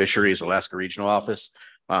for NOAA Fisheries Alaska Regional Office,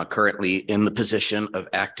 currently in the position of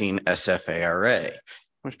acting SFARA,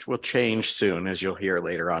 which will change soon, as you'll hear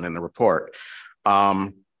later on in the report.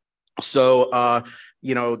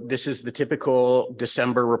 This is the typical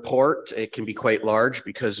December report. It can be quite large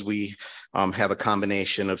because we have a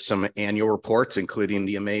combination of some annual reports, including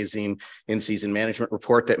the amazing in-season management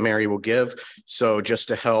report that Mary will give. So just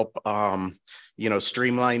to help,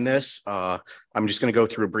 streamline this, I'm just going to go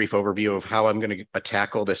through a brief overview of how I'm going to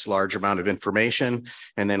tackle this large amount of information,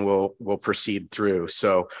 and then we'll proceed through.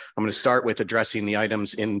 So I'm going to start with addressing the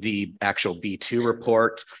items in the actual B2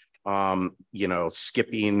 report,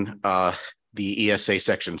 skipping the ESA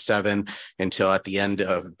section 7 until at the end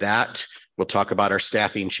of that. We'll talk about our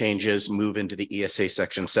staffing changes, move into the ESA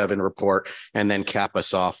section 7 report, and then cap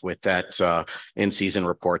us off with that in-season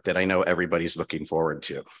report that I know everybody's looking forward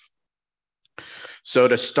to. So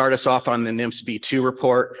to start us off on the NMFS B2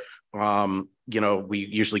 report, we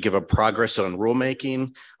usually give a progress on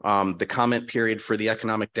rulemaking. The comment period for the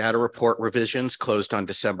economic data report revisions closed on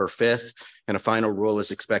December 5th, and a final rule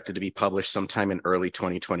is expected to be published sometime in early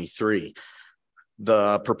 2023.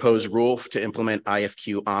 The proposed rule to implement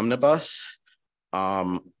IFQ Omnibus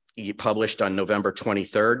published on November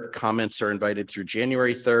 23rd. Comments are invited through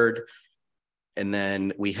January 3rd. And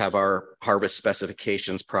then we have our harvest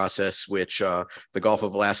specifications process, which the Gulf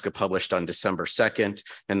of Alaska published on December 2nd,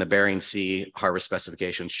 and the Bering Sea harvest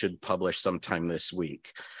specifications should publish sometime this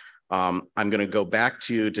week. I'm going to go back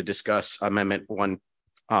to discuss Amendment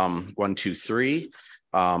 123.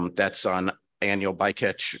 That's on annual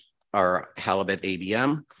bycatch or halibut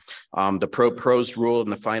ABM. The proposed rule and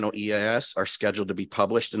the final EIS are scheduled to be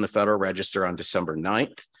published in the Federal Register on December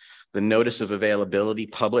 9th. The notice of availability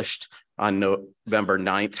published on November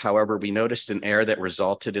 9th. However, we noticed an error that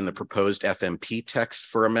resulted in the proposed FMP text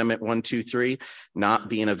for Amendment 123 not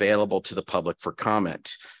being available to the public for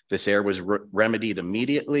comment. This error was remedied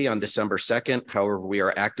immediately on December 2nd. However, we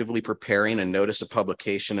are actively preparing a notice of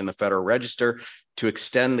publication in the Federal Register to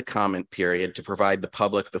extend the comment period to provide the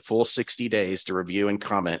public the full 60 days to review and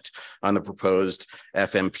comment on the proposed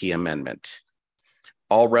FMP amendment.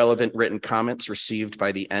 All relevant written comments received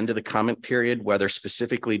by the end of the comment period, whether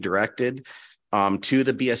specifically directed to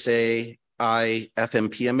the BSA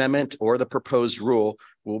FMP amendment or the proposed rule,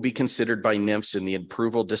 will be considered by NIMS in the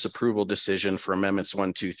approval disapproval decision for amendments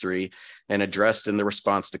 1, 2, 3 and addressed in the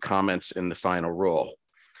response to comments in the final rule.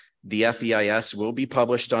 The FEIS will be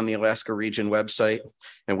published on the Alaska Region website,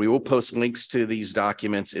 and we will post links to these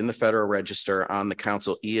documents in the Federal Register on the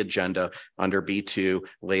Council agenda under B2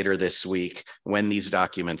 later this week when these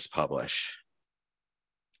documents publish.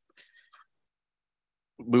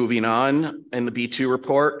 Moving on in the B2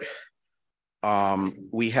 report,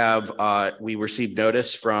 we received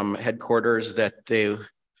notice from headquarters that they.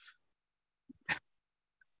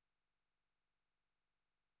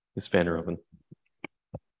 Ms. Vanderhoven.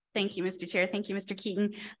 Thank you, Mr. Chair. Thank you, Mr.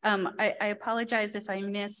 Keaton. I apologize if I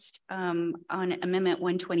missed on Amendment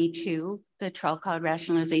 122, the Trawl Cloud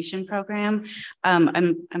Rationalization Program.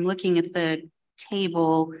 I'm looking at the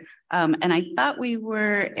table and I thought we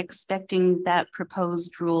were expecting that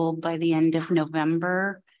proposed rule by the end of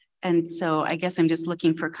November. And so I guess I'm just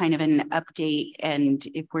looking for kind of an update and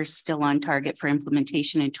if we're still on target for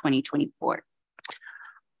implementation in 2024.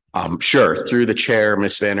 Sure. Through the chair,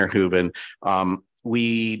 Ms. Vanderhoven.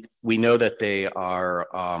 We know that they are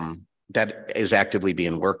that is actively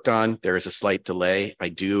being worked on. There is a slight delay. I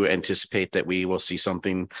do anticipate that we will see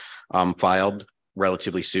something filed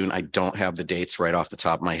relatively soon. I don't have the dates right off the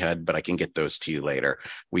top of my head, but I can get those to you later.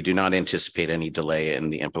 We do not anticipate any delay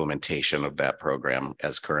in the implementation of that program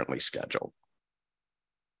as currently scheduled.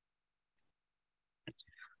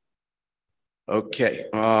 Okay.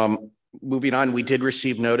 Moving on, we did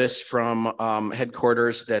receive notice from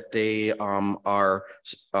headquarters that they are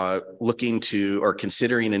looking to or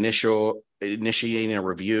considering initiating a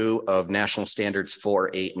review of national standards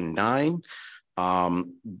 4, 8, and 9.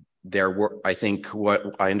 I think what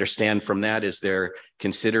I understand from that is they're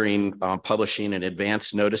considering publishing an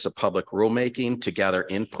advance notice of public rulemaking to gather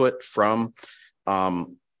input from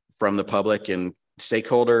the public and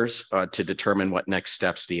stakeholders to determine what next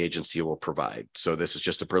steps the agency will provide. So this is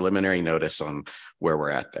just a preliminary notice on where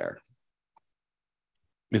we're at there.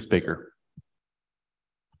 Ms. Baker.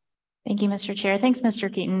 Thank you, Mr. Chair. Thanks,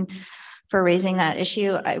 Mr. Keaton, for raising that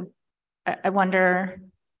issue. I wonder,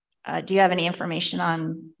 do you have any information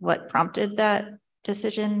on what prompted that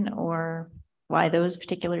decision or why those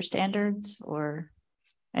particular standards or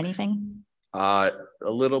anything? A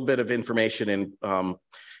little bit of information and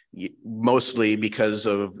mostly because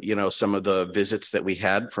of, some of the visits that we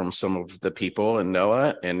had from some of the people in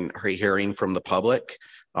NOAA and hearing from the public.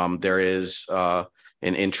 There is an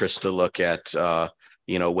interest to look at,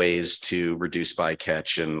 ways to reduce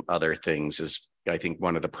bycatch and other things is, I think,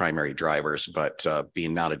 one of the primary drivers, but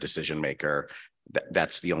being not a decision maker,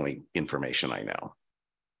 that's the only information I know.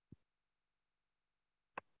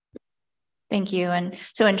 Thank you. And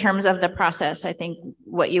so in terms of the process, I think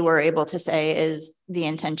what you were able to say is the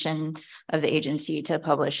intention of the agency to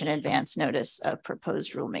publish an advance notice of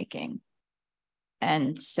proposed rulemaking.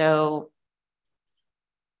 And so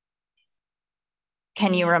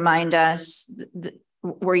can you remind us,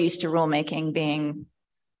 we're used to rulemaking being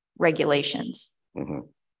regulations. Mm-hmm.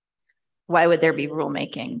 Why would there be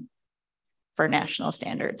rulemaking for national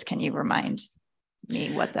standards? Can you remind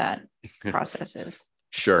me what that process is?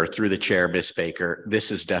 Sure. Through the chair, Ms. Baker,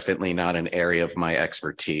 this is definitely not an area of my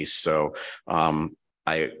expertise. So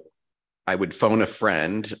I would phone a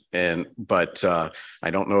friend, but I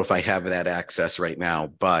don't know if I have that access right now.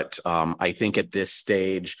 But I think at this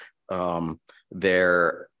stage, I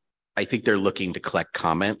think they're looking to collect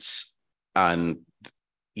comments on,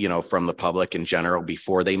 from the public in general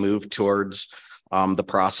before they move towards the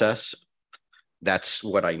process. That's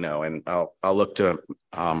what I know, and I'll look to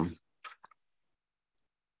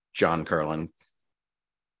John Curlin.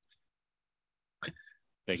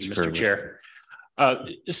 Thank you, Mr. Chair.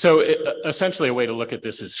 So essentially a way to look at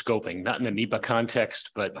this is scoping, not in the NEPA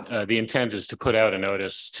context, but the intent is to put out a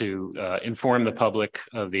notice to inform the public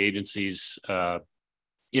of the agency's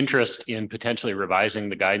interest in potentially revising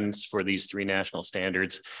the guidance for these 3 national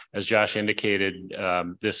standards. As Josh indicated,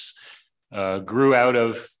 this grew out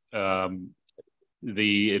of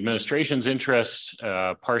the administration's interest,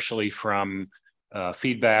 partially from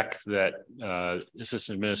feedback that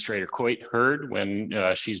Assistant Administrator Coit heard when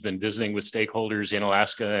she's been visiting with stakeholders in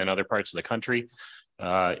Alaska and other parts of the country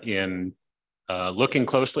in looking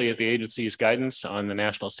closely at the agency's guidance on the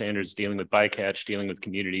national standards, dealing with bycatch, dealing with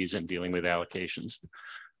communities, and dealing with allocations.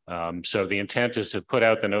 So the intent is to put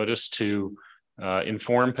out the notice to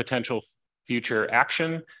inform potential future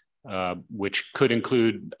action which could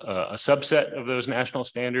include a subset of those national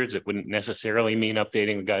standards. It wouldn't necessarily mean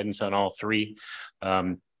updating the guidance on all three.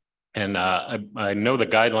 I know the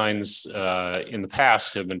guidelines in the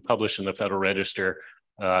past have been published in the Federal Register.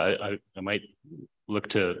 I might look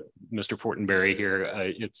to Mr. Fortenberry here.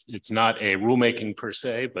 It's not a rulemaking per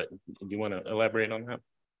se, but do you want to elaborate on that?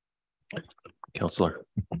 Councillor.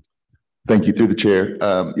 Thank you, through the chair.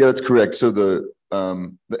 Yeah, that's correct. So the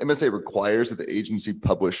MSA requires that the agency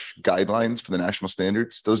publish guidelines for the national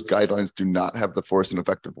standards. Those guidelines do not have the force and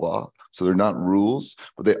effective law. So they're not rules,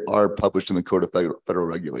 but they are published in the Code of Federal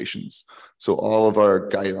Regulations. So all of our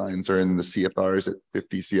guidelines are in the CFRs at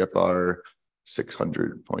 50 CFR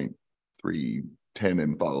 600.310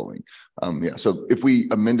 and following. Yeah, so if we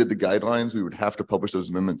amended the guidelines, we would have to publish those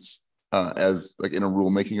amendments as like in a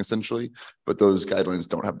rulemaking essentially, but those guidelines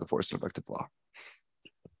don't have the force and effective law.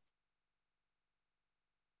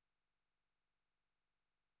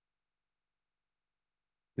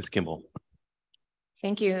 Ms. Kimball.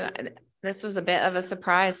 Thank you. This was a bit of a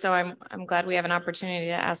surprise, so I'm glad we have an opportunity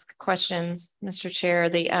to ask questions, Mr. Chair.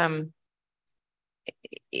 The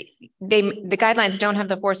guidelines don't have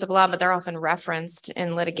the force of law, but they're often referenced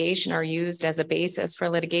in litigation or used as a basis for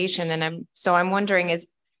litigation. And I'm wondering, is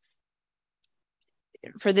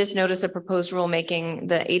for this notice of proposed rulemaking,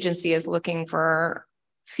 the agency is looking for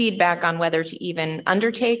feedback on whether to even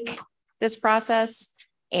undertake this process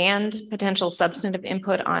and potential substantive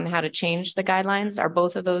input on how to change the guidelines? Are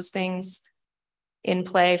both of those things in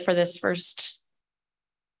play for this first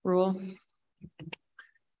rule?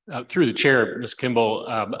 Through the chair, Ms. Kimball,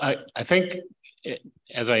 I think,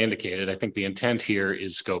 as I indicated, I think the intent here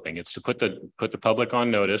is scoping. It's to put the public on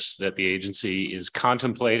notice that the agency is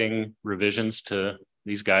contemplating revisions to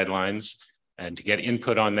these guidelines, and to get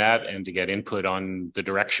input on that, and to get input on the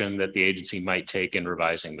direction that the agency might take in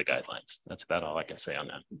revising the guidelines. That's about all I can say on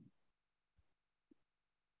that.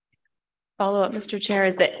 Follow up, Mr. Chair,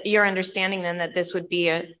 is that your understanding then that this would be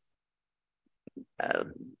a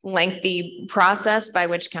lengthy process by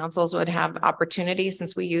which councils would have opportunity,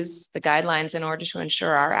 since we use the guidelines in order to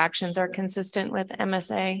ensure our actions are consistent with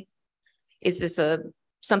MSA? Is this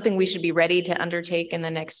something we should be ready to undertake in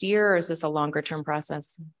the next year, or is this a longer term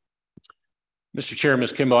process? Mr. Chair,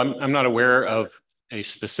 Ms. Kimball, I'm not aware of a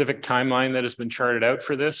specific timeline that has been charted out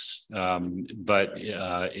for this, but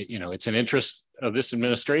it's an interest of this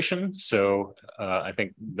administration. So I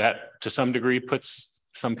think that to some degree puts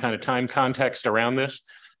some kind of time context around this.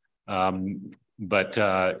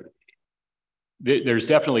 There's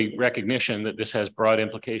definitely recognition that this has broad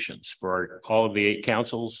implications for all of the 8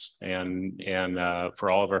 councils and for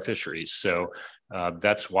all of our fisheries. So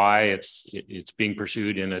that's why it's being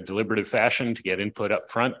pursued in a deliberative fashion to get input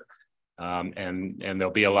up front. And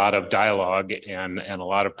there'll be a lot of dialogue and a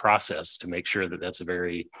lot of process to make sure that that's a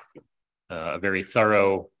very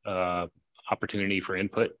thorough opportunity for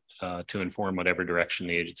input to inform whatever direction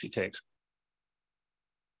the agency takes.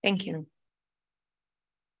 Thank you.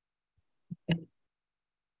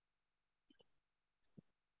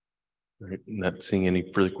 All right, not seeing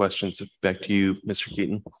any further questions. Back to you, Mr.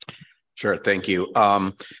 Keaton. Sure, thank you.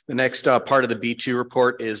 The next part of the B2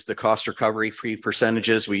 report is the cost recovery fee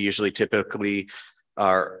percentages. We typically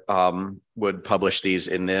would publish these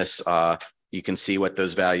in this. You can see what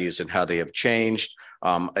those values and how they have changed.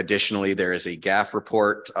 Additionally, there is a GAF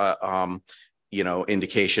report,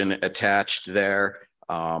 indication attached there.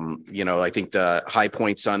 I think the high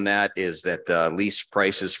points on that is that the lease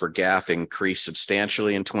prices for GAF increased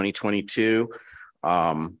substantially in 2022.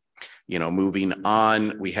 Moving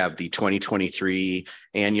on, we have the 2023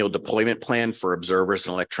 annual deployment plan for observers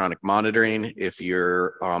and electronic monitoring. If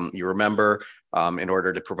you remember, in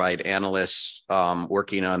order to provide analysts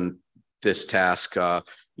working on this task,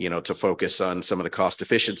 to focus on some of the cost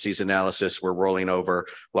efficiencies analysis, we're rolling over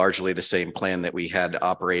largely the same plan that we had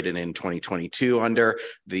operated in 2022 under.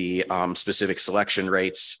 The specific selection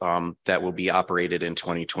rates that will be operated in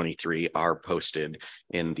 2023 are posted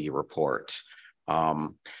in the report.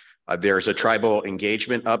 There's a tribal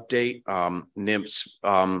engagement update.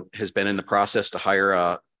 NMFS has been in the process to hire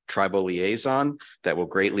a tribal liaison that will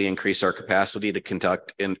greatly increase our capacity to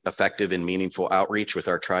conduct effective and meaningful outreach with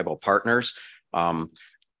our tribal partners.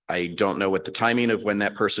 I don't know what the timing of when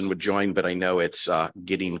that person would join, but I know it's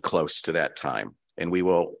getting close to that time. And we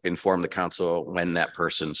will inform the council when that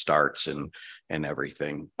person starts and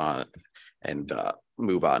everything and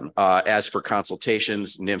move on. As for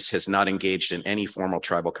consultations, NMFS has not engaged in any formal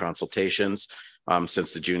tribal consultations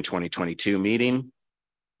since the June 2022 meeting.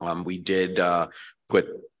 We did put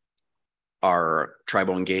our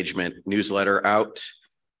tribal engagement newsletter out.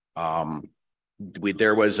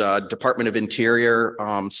 There was a Department of Interior /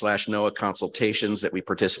 NOAA consultations that we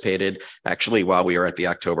participated actually while we were at the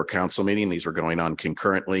October council meeting. These were going on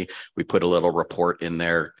concurrently. We put a little report in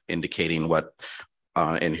there indicating what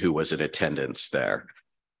and who was in attendance there.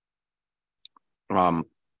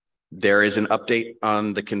 There is an update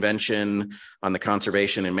on the convention on the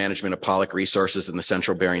conservation and management of pollock resources in the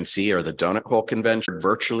Central Bering Sea, or the Donut Hole Convention,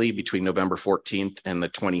 virtually between November 14th and the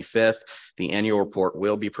 25th. The annual report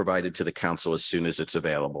will be provided to the council as soon as it's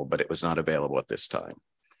available, but it was not available at this time.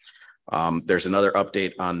 There's another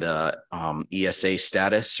update on the ESA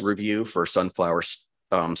status review for sunflower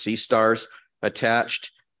sea stars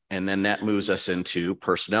attached. And then that moves us into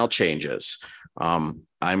personnel changes.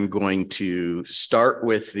 I'm going to start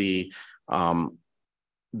with the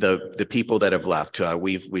people that have left.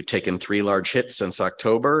 We've taken 3 large hits since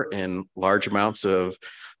October, and large amounts of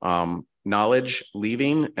knowledge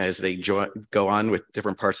leaving as they go on with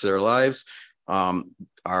different parts of their lives.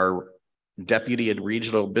 Our Deputy and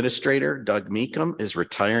Regional Administrator, Doug Meekum, is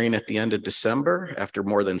retiring at the end of December after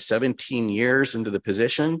more than 17 years into the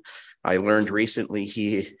position. I learned recently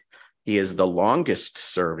he is the longest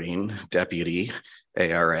serving deputy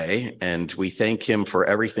ARA, and we thank him for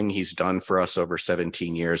everything he's done for us over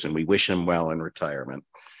 17 years, and we wish him well in retirement.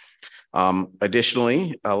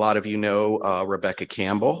 Additionally, a lot of you know Rebecca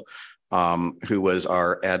Campbell, who was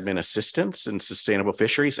our admin assistant in sustainable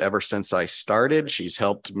fisheries ever since I started. She's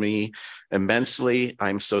helped me immensely.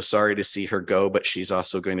 I'm so sorry to see her go, but she's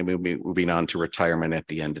also going to be moving on to retirement at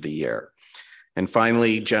the end of the year. And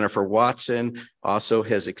finally, Jennifer Watson also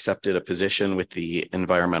has accepted a position with the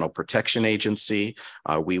Environmental Protection Agency.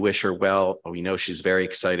 We wish her well. We know she's very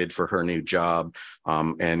excited for her new job.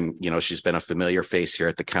 And, you know, she's been a familiar face here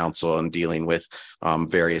at the council and dealing with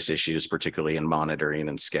various issues, particularly in monitoring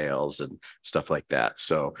and scales and stuff like that.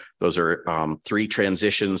 So those are 3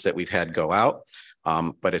 transitions that we've had go out.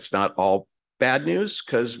 But it's not all bad news,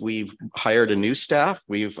 because we've hired a new staff.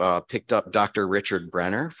 We've picked up Dr. Richard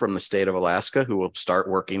Brenner from the state of Alaska, who will start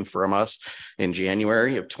working from us in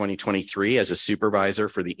January of 2023 as a supervisor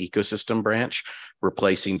for the ecosystem branch,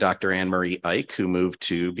 replacing Dr. Anne Marie Ike, who moved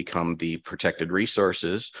to become the Protected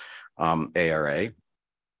Resources ARA.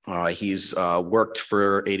 He's worked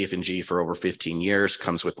for ADF&G for over 15 years,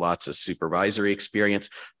 comes with lots of supervisory experience,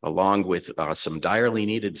 along with some direly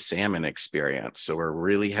needed salmon experience. So we're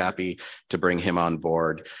really happy to bring him on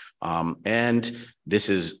board. And this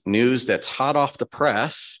is news that's hot off the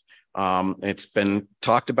press. It's been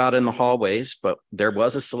talked about in the hallways, but there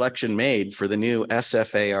was a selection made for the new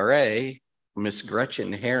SFARA, Miss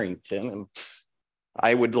Gretchen Harrington. And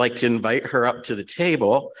I would like to invite her up to the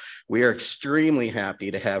table. We are extremely happy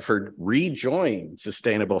to have her rejoin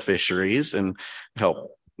Sustainable Fisheries and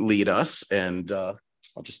help lead us. And I'll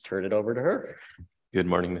just turn it over to her. Good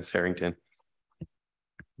morning, Ms. Harrington.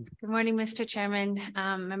 Good morning, Mr. Chairman,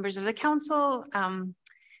 members of the council.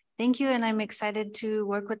 Thank you, and I'm excited to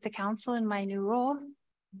work with the council in my new role.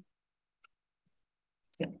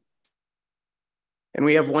 And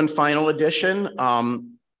we have one final addition.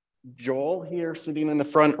 Joel here sitting in the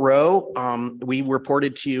front row. We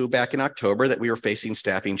reported to you back in October that we were facing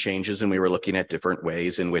staffing changes, and we were looking at different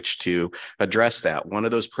ways in which to address that. One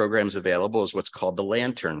of those programs available is what's called the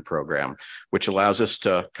Lantern program, which allows us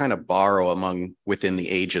to kind of borrow within the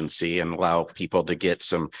agency and allow people to get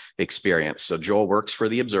some experience. So Joel works for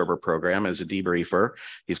the Observer program as a debriefer.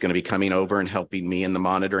 He's going to be coming over and helping me in the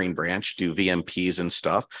monitoring branch do VMPs and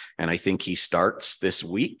stuff. And I think he starts this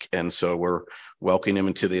week. And so we're welcoming him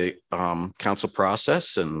into the council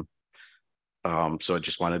process. And so I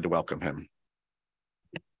just wanted to welcome him.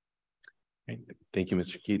 Thank you,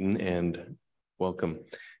 Mr. Keaton, and welcome.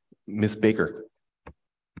 Ms. Baker.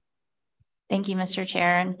 Thank you, Mr.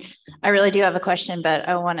 Chair. And I really do have a question, but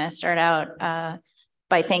I want to start out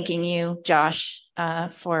by thanking you, Josh,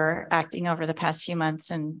 for acting over the past few months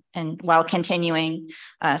and while continuing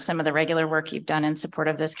some of the regular work you've done in support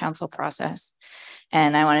of this council process.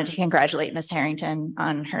 And I wanted to congratulate Ms. Harrington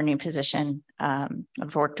on her new position.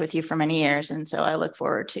 I've worked with you for many years, and so I look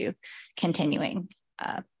forward to continuing.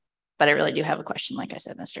 But I really do have a question, like I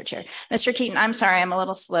said, Mr. Chair. Mr. Keaton, I'm sorry, I'm a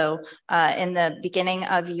little slow. In the beginning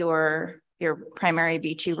of your primary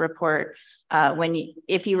B2 report,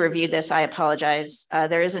 if you review this, I apologize.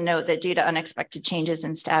 There is a note that due to unexpected changes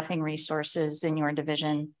in staffing resources in your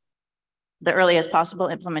division, the earliest possible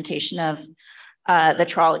implementation of the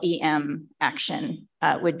trawl EM action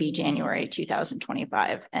would be January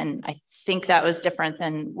 2025. And I think that was different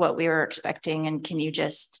than what we were expecting. And can you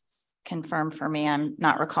just confirm for me? I'm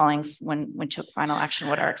not recalling when we took final action,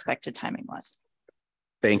 what our expected timing was.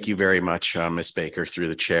 Thank you very much, Ms. Baker, through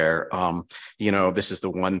the chair. You know, this is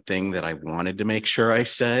the one thing that I wanted to make sure I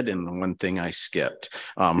said, and the one thing I skipped.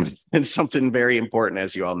 And something very important,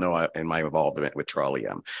 as you all know, in my involvement with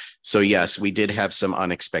Trolley-M. So yes, we did have some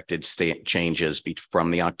unexpected changes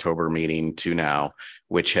from the October meeting to now,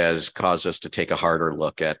 which has caused us to take a harder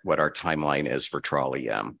look at what our timeline is for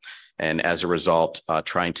Trolley-M. And as a result,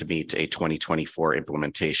 trying to meet a 2024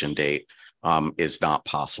 implementation date is not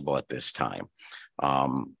possible at this time.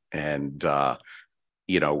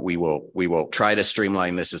 You know, we will try to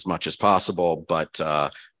streamline this as much as possible, but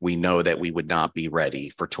we know that we would not be ready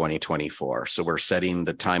for 2024. So we're setting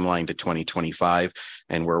the timeline to 2025,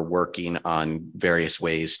 and we're working on various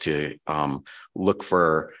ways to look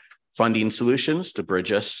for funding solutions to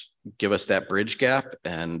give us that bridge gap.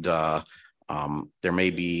 And there may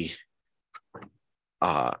be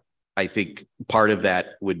I think part of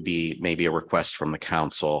that would be maybe a request from the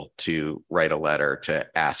council to write a letter to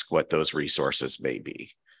ask what those resources may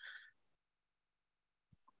be.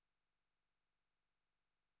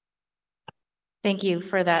 Thank you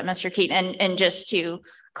for that, Mr. Keaton. And just to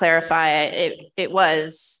clarify, it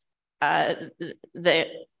was the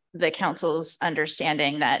council's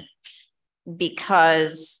understanding that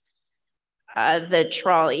because the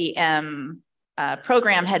Trolley-M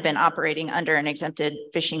program had been operating under an exempted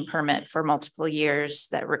fishing permit for multiple years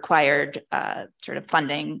that required sort of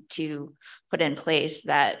funding to put in place,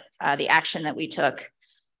 that the action that we took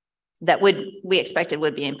that we expected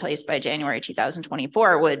would be in place by January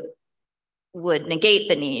 2024 would negate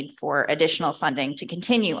the need for additional funding to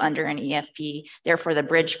continue under an EFP. Therefore, the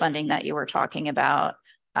bridge funding that you were talking about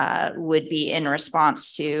would be in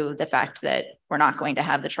response to the fact that we're not going to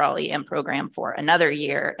have the Trolley-M program for another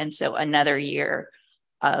year. And so another year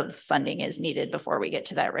of funding is needed before we get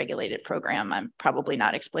to that regulated program. I'm probably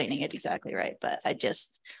not explaining it exactly right, but I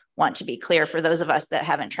just want to be clear for those of us that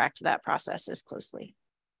haven't tracked that process as closely.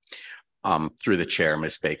 Through the chair,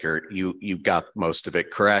 Ms. Baker, you got most of it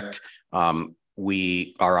correct.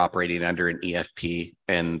 We are operating under an EFP,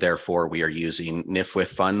 and therefore we are using NIFWIF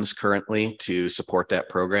funds currently to support that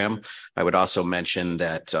program. I would also mention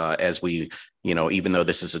that as we, you know, even though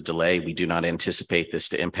this is a delay, we do not anticipate this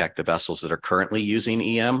to impact the vessels that are currently using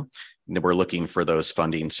EM. We're looking for those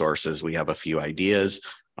funding sources. We have a few ideas,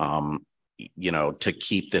 you know, to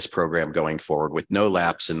keep this program going forward with no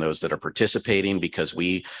lapse in those that are participating, because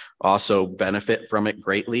we also benefit from it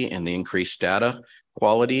greatly in the increased data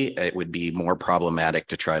quality. It would be more problematic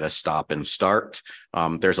to try to stop and start.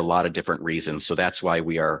 There's a lot of different reasons. So that's why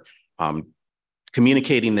we are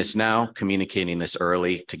communicating this now, communicating this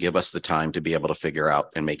early to give us the time to be able to figure out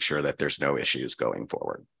and make sure that there's no issues going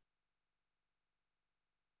forward.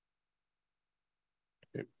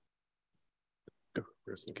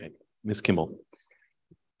 Okay. Ms. Kimball.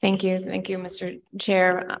 Thank you. Thank you, Mr.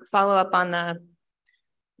 Chair. Follow up on the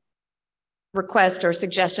request or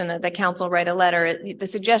suggestion that the council write a letter. The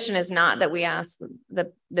suggestion is not that we ask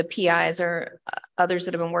the PIs or others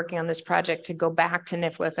that have been working on this project to go back to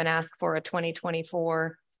NIFWIF and ask for a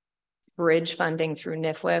 2024 bridge funding through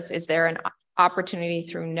NIFWIF. Is there an opportunity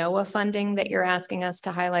through NOAA funding that you're asking us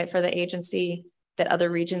to highlight for the agency that other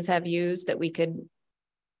regions have used that we could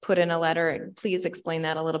put in a letter? Please explain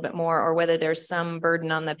that a little bit more, or whether there's some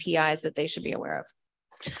burden on the PIs that they should be aware of.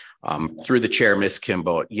 Through the chair, Ms.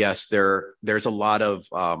 Kimball, yes, there's a lot of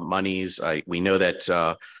monies. We know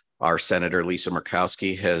that our Senator Lisa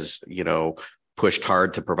Murkowski has, you know, pushed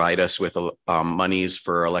hard to provide us with monies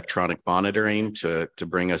for electronic monitoring to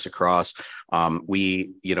bring us across.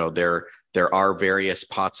 We, you know, there are various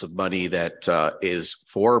pots of money that is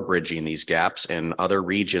for bridging these gaps, and other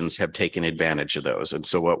regions have taken advantage of those. And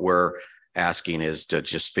so what we're asking is to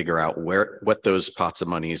just figure out what those pots of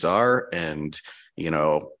monies are, and, you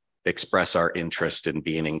know, express our interest in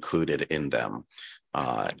being included in them.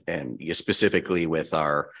 And specifically with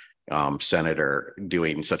our senator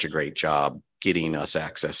doing such a great job getting us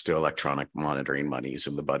access to electronic monitoring monies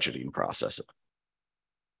in the budgeting process.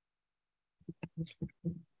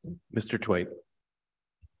 Mr. Twait.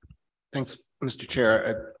 Thanks, Mr.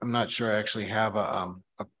 Chair. I'm not sure I actually have a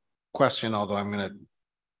question, although I'm going to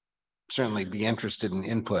certainly be interested in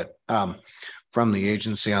input from the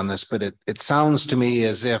agency on this. But it sounds to me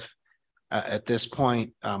as if at this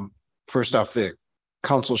point, first off, the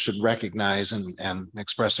council should recognize and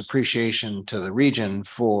express appreciation to the region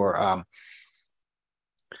for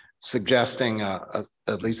suggesting,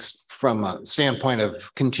 at least from a standpoint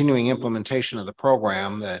of continuing implementation of the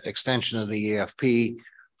program, that extension of the EFP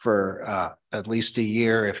for at least a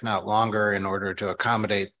year, if not longer, in order to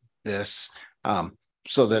accommodate this.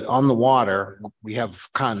 so that on the water, we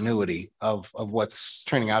have continuity of what's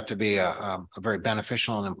turning out to be a very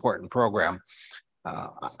beneficial and important program.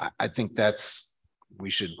 I think we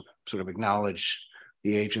should sort of acknowledge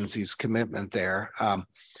the agency's commitment there.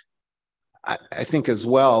 I think as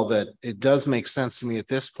well that it does make sense to me at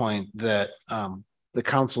this point that the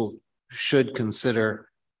council should consider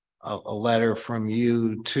a letter from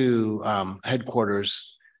you to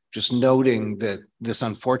headquarters, just noting that this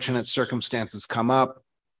unfortunate circumstances come up,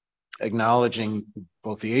 acknowledging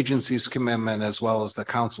both the agency's commitment as well as the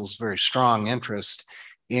council's very strong interest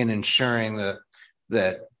in ensuring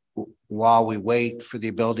that while we wait for the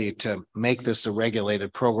ability to make this a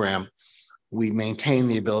regulated program, we maintain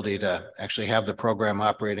the ability to actually have the program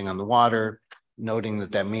operating on the water, noting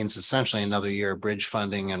that that means essentially another year of bridge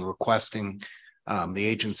funding and requesting the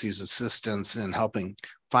agency's assistance in helping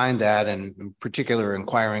find that, and in particular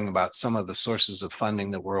inquiring about some of the sources of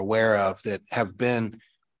funding that we're aware of that have been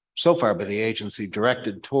so far by the agency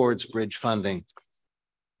directed towards bridge funding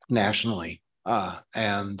nationally. I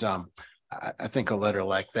think a letter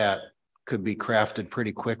like that could be crafted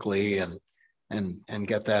pretty quickly and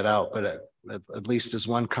get that out. But at least as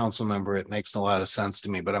one council member, it makes a lot of sense to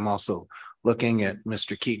me. But I'm also looking at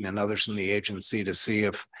Mr. Keaton and others from the agency to see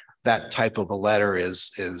if that type of a letter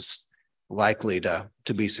is likely to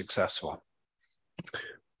be successful.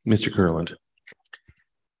 Mr. Kurland.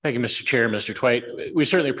 Thank you, Mr. Chair, Mr. Twite. We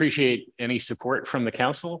certainly appreciate any support from the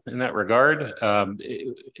council in that regard.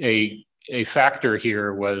 A factor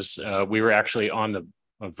here was we were actually on the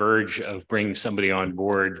verge of bringing somebody on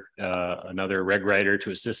board, another reg writer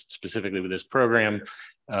to assist specifically with this program,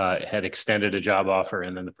 had extended a job offer,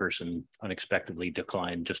 and then the person unexpectedly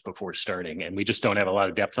declined just before starting. And we just don't have a lot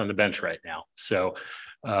of depth on the bench right now. So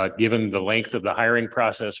given the length of the hiring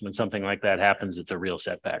process, when something like that happens, it's a real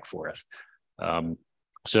setback for us.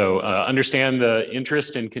 So understand the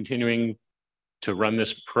interest in continuing to run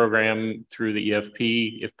this program through the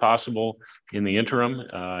EFP if possible in the interim.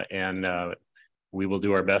 And we will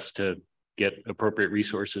do our best to get appropriate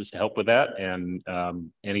resources to help with that. And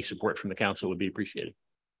any support from the council would be appreciated.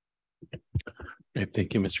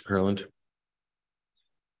 Thank you, Mr. Kurland.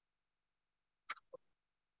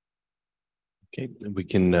 Okay, we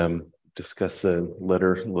can discuss the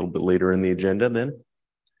letter a little bit later in the agenda then.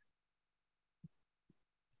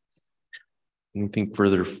 Anything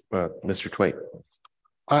further, Mr. Twite?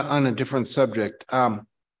 On a different subject,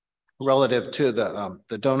 relative to the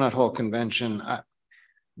Donut Hole Convention,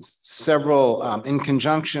 several, in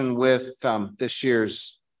conjunction with this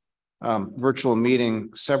year's virtual meeting,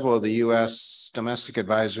 several of the U.S. domestic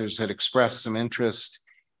advisors had expressed some interest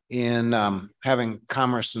in having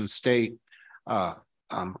Commerce and State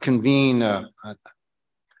convene a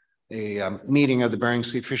meeting of the Bering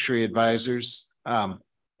Sea Fishery Advisors, the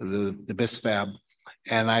BISFAB.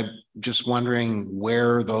 And I'm just wondering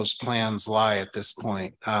where those plans lie at this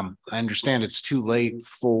point. I understand it's too late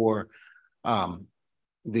for and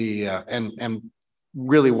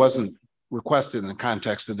really wasn't requested in the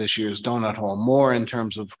context of this year's Donut Hole, more in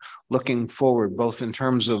terms of looking forward, both in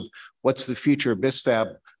terms of what's the future of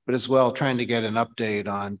BISFAB, but as well trying to get an update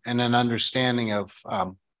on and an understanding of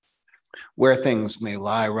where things may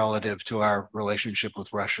lie relative to our relationship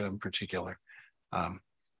with Russia in particular.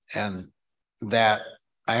 And that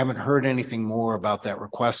I haven't heard anything more about that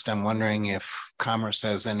request. I'm wondering if Commerce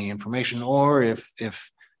has any information, or if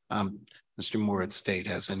Mr. Moore at State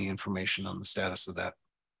has any information on the status of that.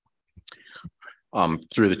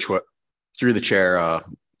 Through the chair,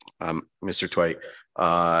 Mr. Twite,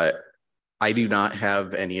 I do not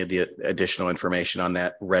have any of the additional information on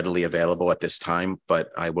that readily available at this time,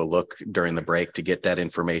 but I will look during the break to get that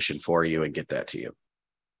information for you and get that to you.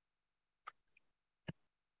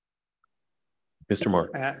 Mr. Moore.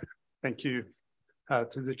 Thank you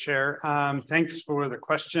to the chair. Thanks for the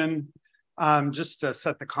question. Just to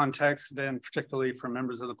set the context, and particularly for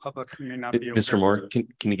members of the public who may not be aware. Mr. Moore,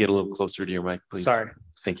 can you get a little closer to your mic, please? Sorry.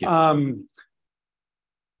 Thank you.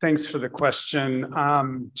 Thanks for the question.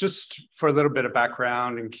 Just for a little bit of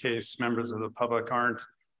background in case members of the public aren't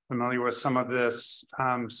familiar with some of this.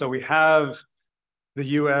 So we have the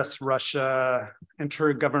US-Russia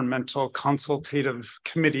Intergovernmental Consultative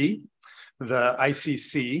Committee, the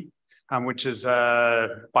ICC, which is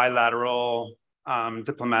a bilateral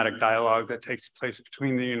diplomatic dialogue that takes place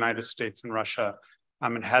between the United States and Russia.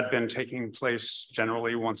 It had been taking place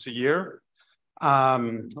generally once a year.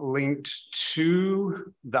 Linked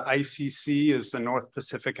to the ICC is the North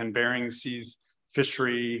Pacific and Bering Seas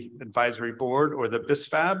Fishery Advisory Board, or the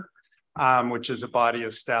BISFAB, which is a body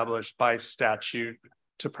established by statute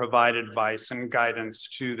to provide advice and guidance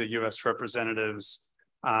to the US representatives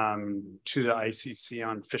to the ICC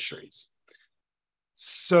on fisheries.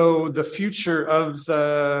 So the future of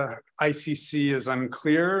the ICC is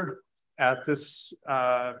unclear at this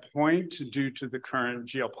point due to the current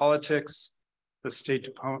geopolitics. The State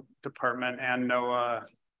Department and NOAA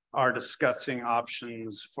are discussing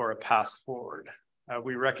options for a path forward.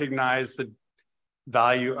 We recognize the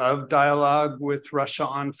value of dialogue with Russia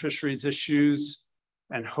on fisheries issues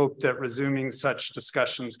and hope that resuming such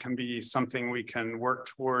discussions can be something we can work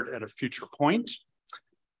toward at a future point.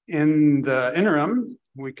 In the interim,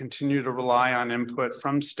 we continue to rely on input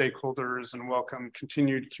from stakeholders and welcome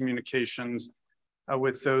continued communications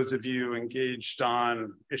with those of you engaged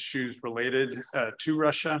on issues related to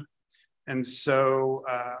Russia. And so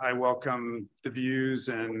I welcome the views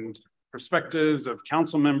and perspectives of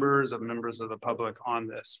council members, of members of the public on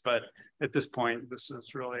this. But at this point, this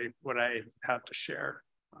is really what I have to share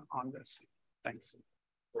on this. Thanks.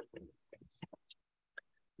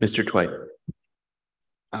 Mr. Dwight.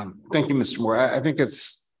 Thank you, Mr. Moore. I think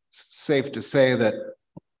it's safe to say that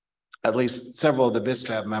at least several of the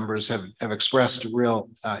BizFab members have expressed real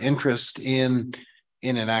interest in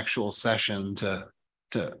an actual session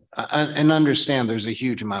and understand there's a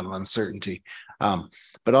huge amount of uncertainty,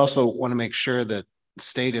 but also want to make sure that the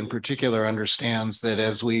state in particular understands that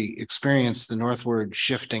as we experience the northward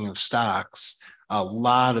shifting of stocks, a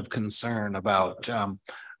lot of concern about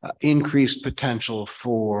increased potential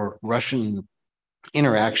for Russian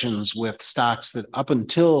interactions with stocks that up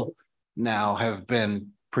until now have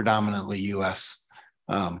been predominantly U.S.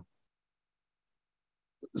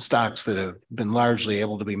 Stocks that have been largely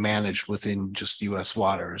able to be managed within just U.S.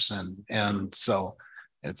 waters. And so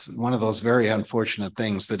it's one of those very unfortunate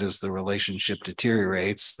things that as the relationship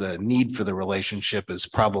deteriorates, the need for the relationship is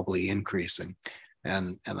probably increasing.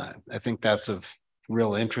 And I think that's of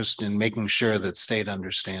real interest in making sure that state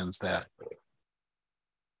understands that.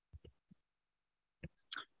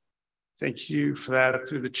 Thank you for that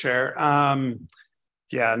through the chair.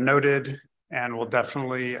 Yeah, noted, and we'll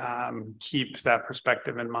definitely keep that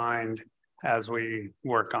perspective in mind as we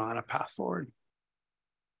work on a path forward.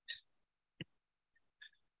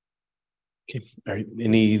 Okay, all right,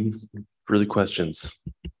 any further questions?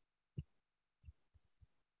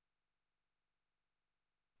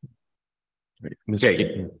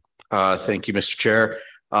 Okay, thank you, Mr. Chair.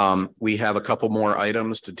 We have a couple more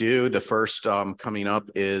items to do. The first coming up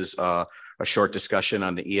is a short discussion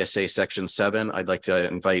on the ESA Section 7. I'd like to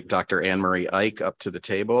invite Dr. Anne Marie Ike up to the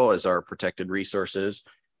table as our Protected Resources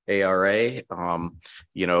ARA,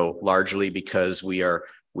 largely because we are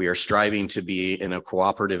striving to be in a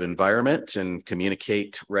cooperative environment and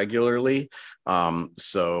communicate regularly.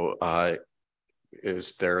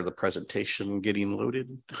 Is there the presentation getting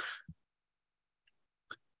loaded? I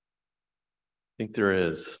think there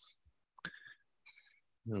is.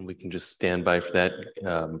 And we can just stand by for that.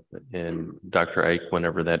 And Dr. Ike,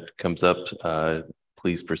 whenever that comes up,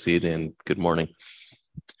 please proceed and good morning.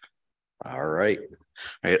 All right.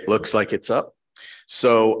 It looks like it's up.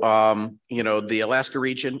 So, the Alaska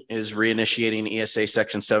region is reinitiating ESA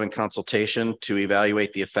Section 7 consultation to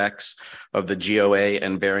evaluate the effects of the GOA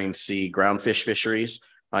and Bering Sea groundfish fisheries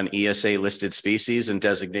on ESA listed species and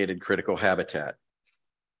designated critical habitat.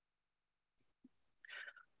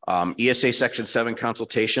 ESA Section 7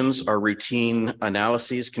 consultations are routine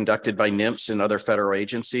analyses conducted by NMFS and other federal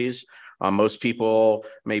agencies. Most people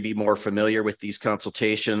may be more familiar with these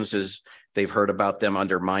consultations as they've heard about them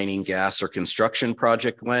under mining, gas, or construction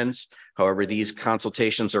project lens. However, these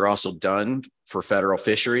consultations are also done for federal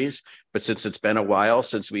fisheries. But since it's been a while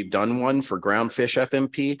since we've done one for groundfish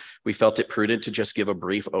FMP, we felt it prudent to just give a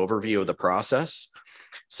brief overview of the process.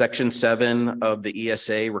 Section 7 of the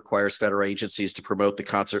ESA requires federal agencies to promote the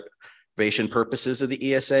conservation purposes of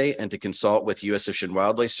the ESA and to consult with U.S. Fish and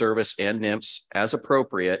Wildlife Service and NMFS as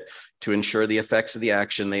appropriate to ensure the effects of the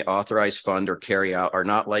action they authorize, fund, or carry out are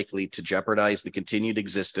not likely to jeopardize the continued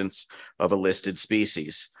existence of a listed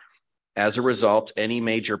species. As a result, any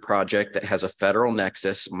major project that has a federal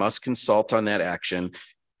nexus must consult on that action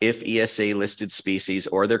if ESA listed species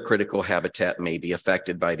or their critical habitat may be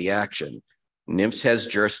affected by the action. NMFS has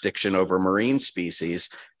jurisdiction over marine species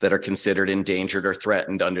that are considered endangered or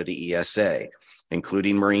threatened under the ESA,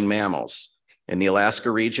 including marine mammals. In the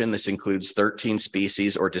Alaska region, this includes 13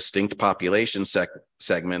 species or distinct population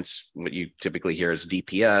segments, what you typically hear as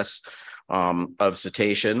DPS, of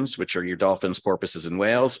cetaceans, which are your dolphins, porpoises, and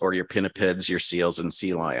whales, or your pinnipeds, your seals, and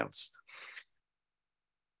sea lions.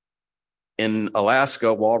 In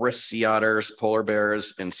Alaska, walrus, sea otters, polar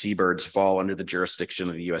bears, and seabirds fall under the jurisdiction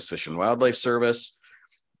of the U.S. Fish and Wildlife Service.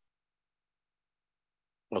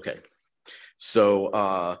 Okay,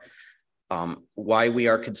 so Why we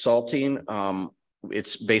are consulting,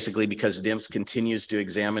 it's basically because NIMS continues to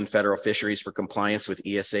examine federal fisheries for compliance with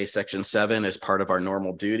ESA Section 7 as part of our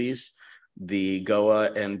normal duties. The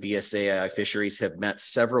GOA and BSAI fisheries have met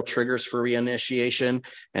several triggers for reinitiation,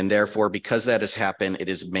 and therefore, because that has happened, it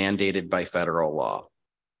is mandated by federal law.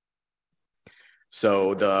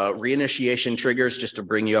 So the reinitiation triggers, just to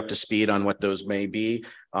bring you up to speed on what those may be,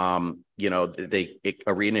 you know,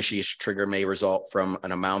 a reinitiation trigger may result from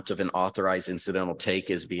an amount of an authorized incidental take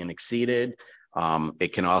is being exceeded.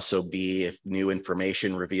 It can also be if new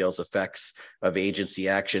information reveals effects of agency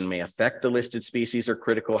action may affect the listed species or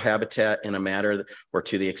critical habitat in a manner or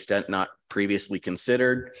to the extent not previously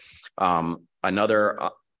considered. Another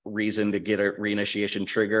reason to get a reinitiation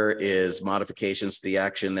trigger is modifications to the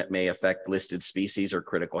action that may affect listed species or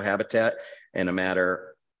critical habitat in a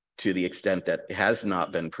matter to the extent that it has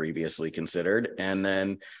not been previously considered. And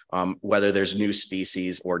then whether there's new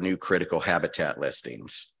species or new critical habitat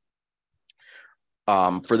listings.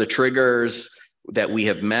 For the triggers that we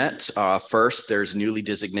have met, first, there's newly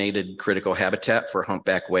designated critical habitat for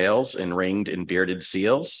humpback whales and ringed and bearded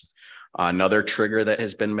seals. Another trigger that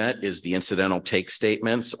has been met is the incidental take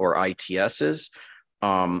statements, or ITSs,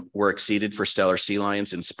 were exceeded for stellar sea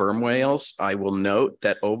lions and sperm whales. I will note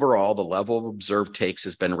that overall, the level of observed takes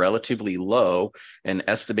has been relatively low, and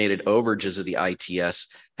estimated overages of the ITS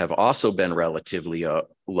have also been relatively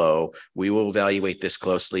low. We will evaluate this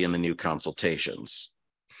closely in the new consultations.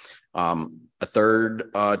 A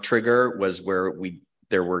third trigger was where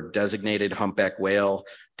there were designated humpback whale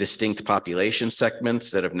distinct population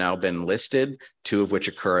segments that have now been listed, 2 of which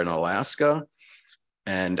occur in Alaska.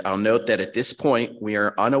 And I'll note that at this point, we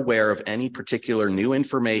are unaware of any particular new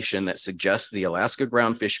information that suggests the Alaska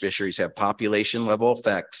groundfish fisheries have population level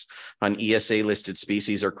effects on ESA listed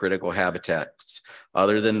species or critical habitats,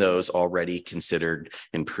 other than those already considered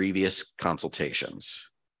in previous consultations.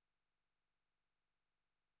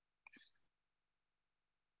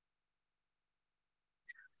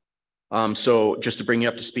 So just to bring you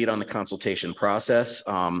up to speed on the consultation process,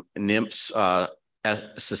 NIMP's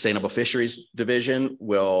Sustainable Fisheries Division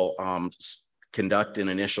will conduct an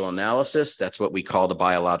initial analysis. That's what we call the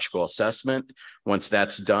biological assessment. Once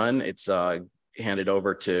that's done, it's handed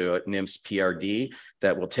over to NIMS PRD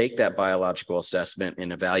that will take that biological assessment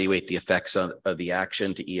and evaluate the effects of the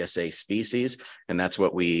action to ESA species. And that's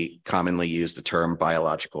what we commonly use the term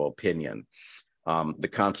biological opinion. The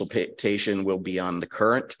consultation will be on the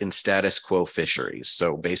current and status quo fisheries.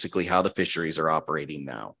 So basically how the fisheries are operating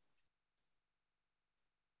now.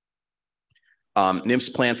 NIMS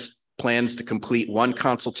plans to complete one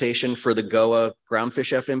consultation for the GOA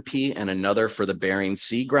groundfish FMP and another for the Bering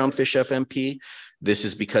Sea groundfish FMP. This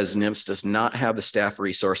is because NIMS does not have the staff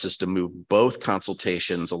resources to move both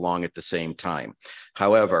consultations along at the same time.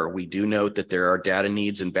 However, we do note that there are data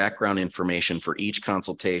needs and background information for each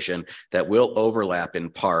consultation that will overlap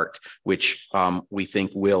in part, which we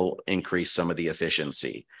think will increase some of the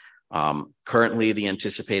efficiency. Currently, the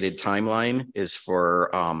anticipated timeline is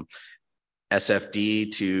for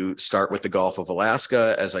SFD to start with the Gulf of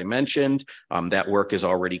Alaska, as I mentioned. That work is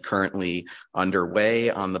already currently underway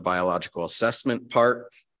on the biological assessment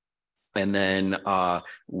part. And then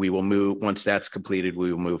we will move, once that's completed,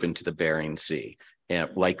 we will move into the Bering Sea,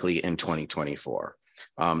 likely in 2024.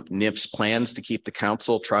 NIPS plans to keep the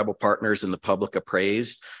council, tribal partners, and the public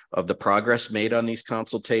appraised of the progress made on these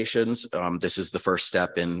consultations. This is the first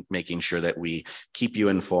step in making sure that we keep you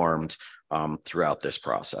informed throughout this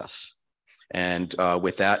process. And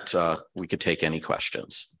with that, we could take any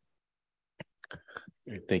questions.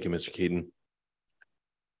 Thank you, Mr. Keaton.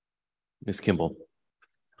 Ms. Kimball.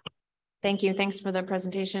 Thank you. Thanks for the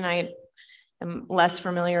presentation. I am less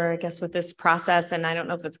familiar, I guess, with this process, and I don't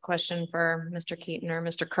know if it's a question for Mr. Keaton or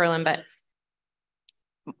Mr. Curlin, but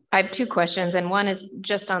I have 2 questions, and one is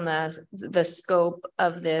just on the scope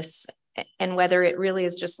of this and whether it really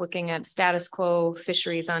is just looking at status quo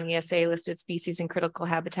fisheries on ESA listed species and critical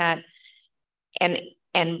habitat and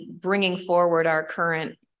bringing forward our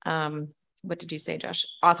current, what did you say, Josh,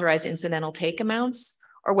 authorized incidental take amounts,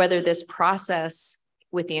 or whether this process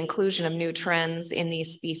with the inclusion of new trends in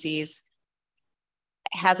these species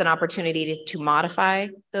has an opportunity to modify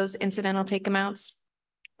those incidental take amounts.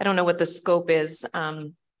 I don't know what the scope is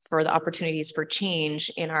for the opportunities for change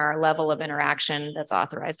in our level of interaction that's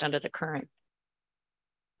authorized under the current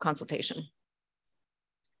consultation.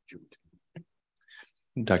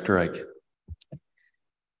 Dr. Ike.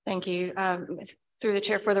 Thank you. Through the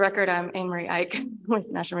chair, for the record, I'm Anne Marie Ike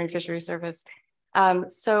with National Marine Fisheries Service.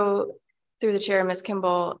 So through the chair, Ms.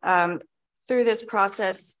 Kimball, through this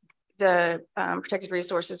process, the protected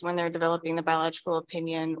resources, when they're developing the biological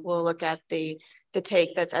opinion, will look at the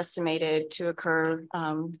take that's estimated to occur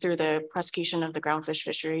through the prosecution of the groundfish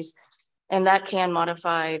fisheries. And that can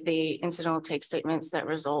modify the incidental take statements that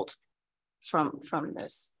result from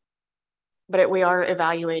this. But we are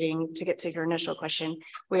evaluating, to get to your initial question,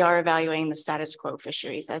 we are evaluating the status quo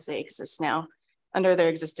fisheries as they exist now under their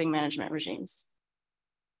existing management regimes.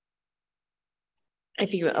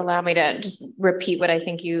 If you allow me to just repeat what I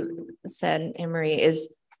think you said, Anne-Marie,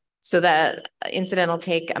 is so that incidental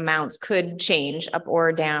take amounts could change up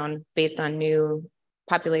or down based on new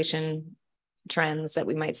population trends that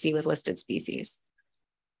we might see with listed species.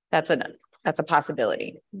 That's a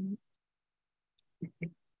possibility.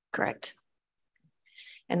 Correct.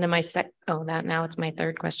 And then now it's my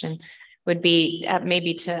third question would be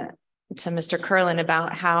maybe to Mr. Kurland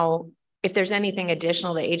about how, if there's anything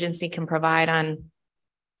additional the agency can provide on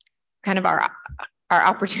kind of our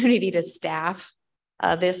opportunity to staff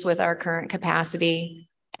this with our current capacity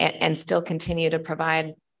and still continue to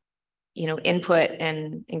provide, input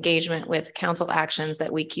and engagement with council actions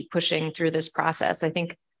that we keep pushing through this process. I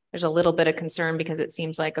think there's a little bit of concern because it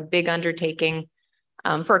seems like a big undertaking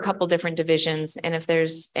for a couple different divisions. And if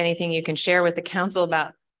there's anything you can share with the council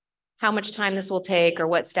about how much time this will take or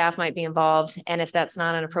what staff might be involved. And if that's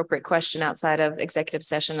not an appropriate question outside of executive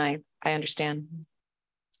session, I understand.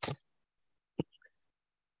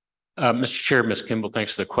 Mr. Chair, Ms. Kimball,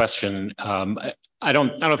 thanks for the question. I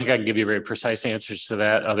don't think I can give you very precise answers to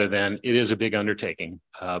that other than it is a big undertaking,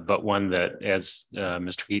 but one that, as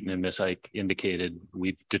Mr. Keaton and Ms. Ike indicated,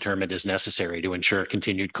 we've determined is necessary to ensure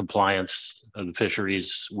continued compliance of the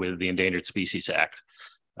fisheries with the Endangered Species Act.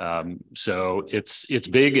 So it's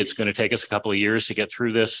big. It's going to take us a couple of years to get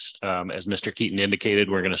through this. As Mr. Keaton indicated,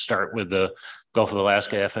 we're going to start with the Gulf of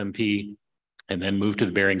Alaska FMP and then move to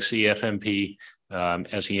the Bering Sea FMP.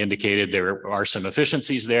 As he indicated, there are some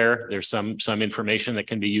efficiencies there. There's some information that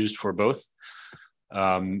can be used for both.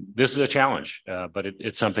 This is a challenge, but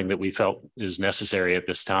it's something that we felt is necessary at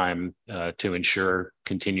this time to ensure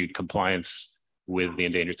continued compliance with the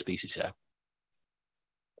Endangered Species Act.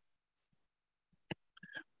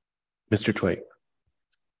 Mr. Twait.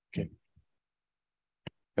 Okay.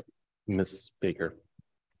 Yep. Ms. Baker.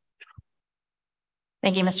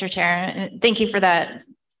 Thank you, Mr. Chair. Thank you for that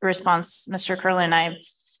response, Mr. Kurland.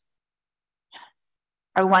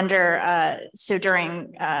 I wonder, so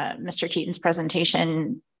during Mr. Keaton's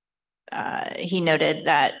presentation, he noted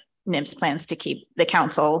that NMFS plans to keep the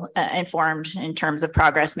council informed in terms of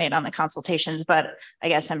progress made on the consultations, but I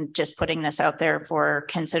guess I'm just putting this out there for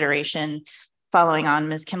consideration. Following on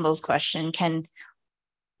Ms. Kimball's question, can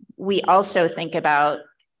we also think about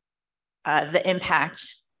the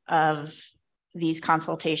impact of these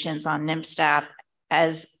consultations on NMFS staff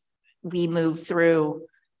as we move through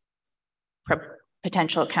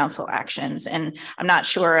potential council actions? And I'm not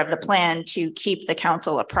sure of the plan to keep the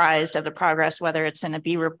council apprised of the progress, whether it's in a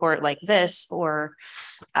B report like this, or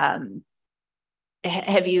have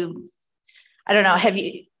you,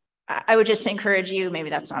 I would just encourage you, maybe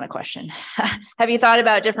that's not a question. Have you thought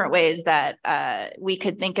about different ways that we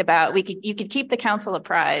could think about, you could keep the council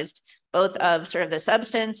apprised both of sort of the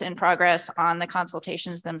substance and progress on the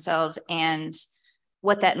consultations themselves and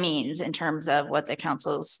what that means in terms of what the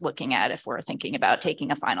council's looking at if we're thinking about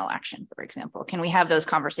taking a final action, for example? Can we have those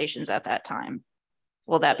conversations at that time?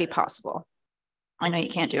 Will that be possible? I know you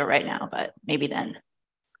can't do it right now, but maybe then.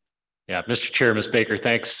 Yeah, Mr. Chair, Ms. Baker,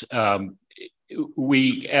 thanks.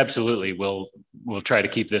 We absolutely will try to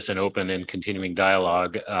keep this an open and continuing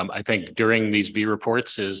dialogue. I think during these B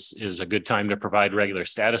reports is a good time to provide regular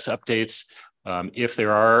status updates. If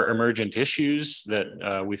there are emergent issues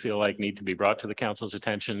that we feel like need to be brought to the council's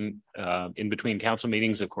attention in between council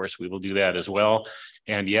meetings, of course, we will do that as well.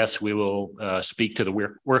 And yes, we will speak to the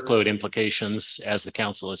workload implications as the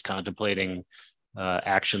council is contemplating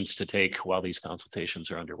actions to take while these consultations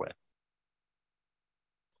are underway.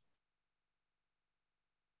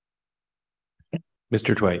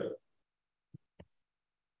 Mr. Twait.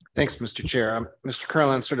 Thanks, Mr. Chair. Mr.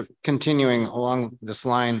 Kurland, sort of continuing along this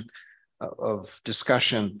line of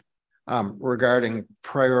discussion regarding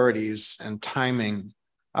priorities and timing.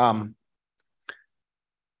 I'm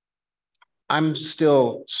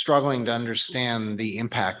still struggling to understand the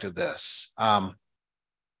impact of this.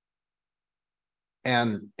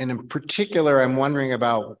 And in particular, I'm wondering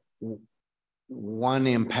about one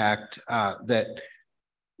impact that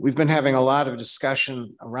we've been having a lot of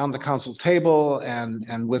discussion around the council table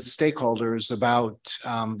and with stakeholders about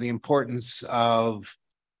the importance of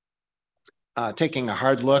taking a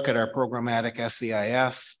hard look at our programmatic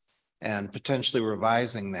SEIS and potentially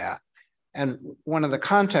revising that. And one of the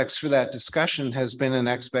contexts for that discussion has been an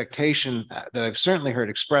expectation that I've certainly heard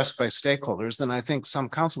expressed by stakeholders, and I think some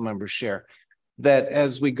council members share, that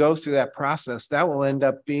as we go through that process, that will end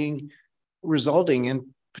up resulting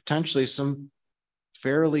in potentially some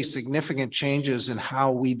fairly significant changes in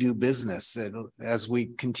how we do business as we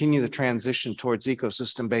continue the transition towards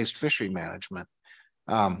ecosystem-based fishery management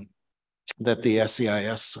that the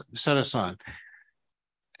SEIS set us on.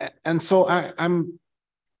 And so I'm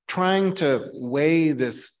trying to weigh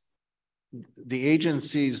the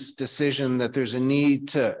agency's decision that there's a need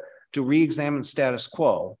to re-examine status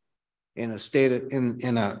quo in a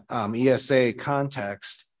ESA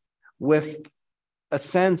context, with a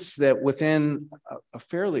sense that within a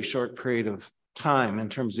fairly short period of time, in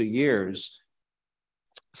terms of years,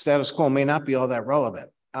 status quo may not be all that relevant,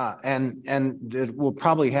 and that we'll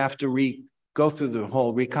probably have to go through the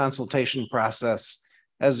whole reconsultation process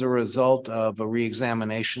as a result of a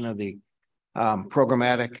re-examination of the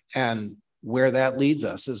programmatic and where that leads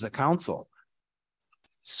us as a council.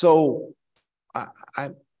 So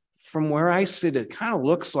from where I sit, it kind of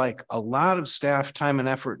looks like a lot of staff time and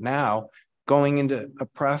effort now going into a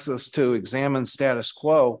process to examine status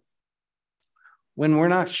quo when we're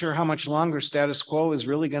not sure how much longer status quo is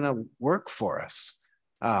really going to work for us.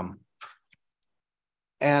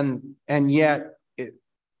 And yet,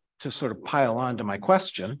 to sort of pile on to my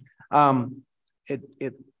question,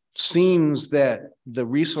 it seems that the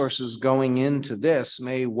resources going into this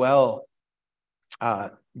may well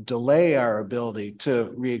delay our ability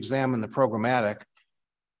to re-examine the programmatic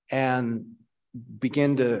and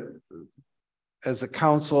begin to, as a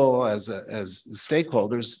council, as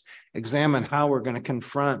stakeholders, examine how we're going to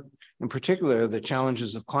confront, in particular, the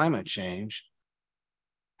challenges of climate change,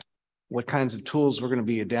 what kinds of tools we're going to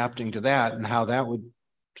be adapting to that, and how that would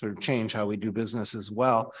sort of change how we do business as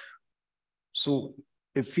well. So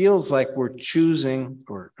it feels like we're choosing,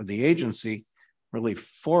 or the agency really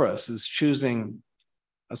for us is choosing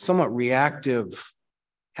a somewhat reactive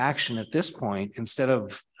action at this point, instead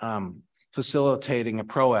of facilitating a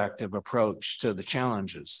proactive approach to the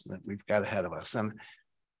challenges that we've got ahead of us. And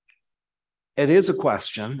it is a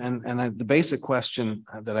question, and the basic question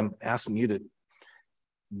that I'm asking you to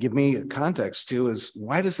give me context to is,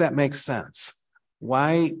 why does that make sense?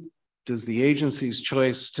 Why does the agency's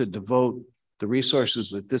choice to devote the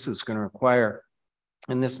resources that this is going to require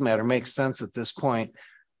in this matter make sense at this point,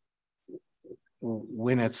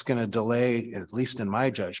 when it's going to delay, at least in my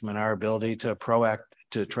judgment, our ability to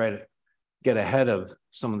to try to get ahead of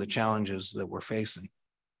some of the challenges that we're facing?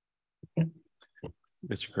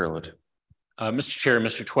 Mr. Kurland. Mr. Chair,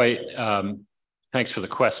 Mr. Twite, thanks for the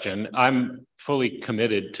question. I'm fully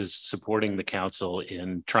committed to supporting the council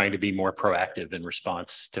in trying to be more proactive in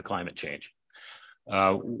response to climate change.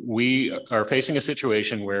 We are facing a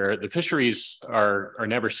situation where the fisheries are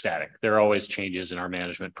never static. There are always changes in our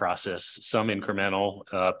management process, some incremental,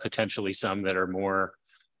 potentially some that are more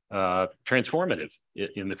transformative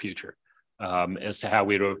in the future as to how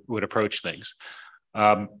we would approach things.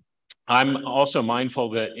 I'm also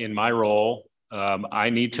mindful that in my role, I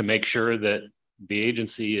need to make sure that the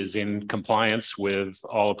agency is in compliance with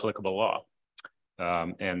all applicable law.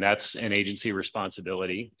 And that's an agency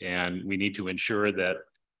responsibility. And we need to ensure that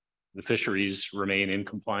the fisheries remain in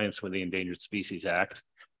compliance with the Endangered Species Act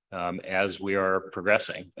as we are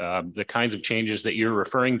progressing. The kinds of changes that you're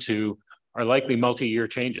referring to are likely multi-year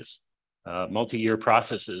changes, multi-year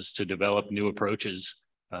processes to develop new approaches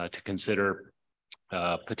to consider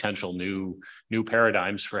potential new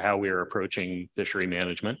paradigms for how we are approaching fishery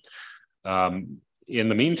management. In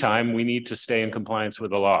the meantime, we need to stay in compliance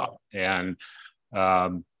with the law. And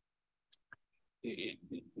I've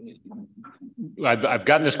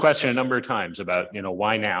gotten this question a number of times about,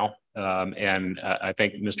 why now? And I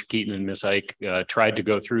think Mr. Keaton and Ms. Ike tried to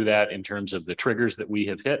go through that in terms of the triggers that we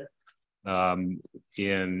have hit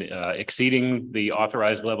in exceeding the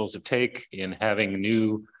authorized levels of take, in having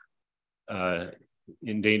new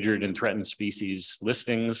endangered and threatened species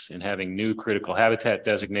listings, in having new critical habitat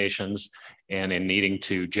designations, and in needing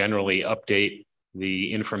to generally update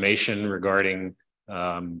the information regarding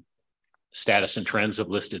status and trends of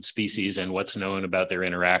listed species and what's known about their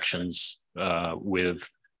interactions with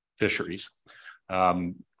fisheries.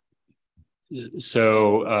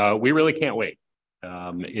 So we really can't wait.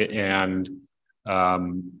 And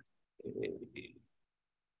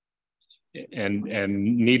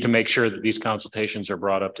need to make sure that these consultations are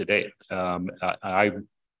brought up to date. I'm,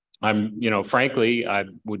 frankly, I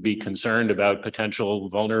would be concerned about potential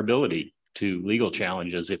vulnerability to legal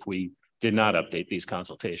challenges if we did not update these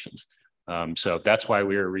consultations. So that's why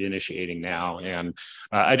we are reinitiating now. And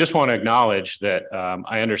I just want to acknowledge that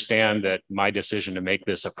I understand that my decision to make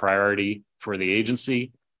this a priority for the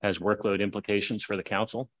agency has workload implications for the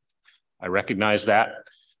council. I recognize that.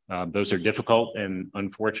 Those are difficult and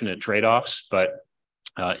unfortunate trade-offs, but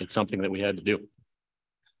it's something that we had to do.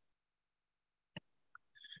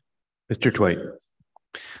 Mr. Twite.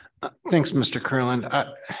 Thanks, Mr.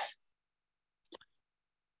 Kurland.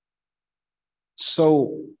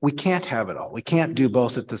 So we can't have it all. We can't do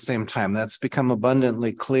both at the same time. That's become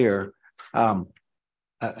abundantly clear.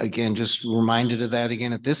 Again, just reminded of that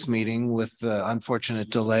again at this meeting with the unfortunate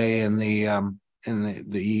delay in the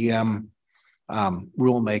EM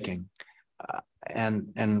rulemaking,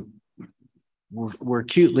 and we're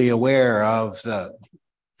acutely aware of the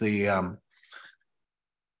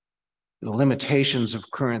limitations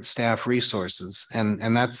of current staff resources,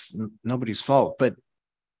 and that's nobody's fault. But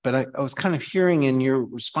I was kind of hearing in your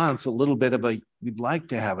response a little bit of we'd like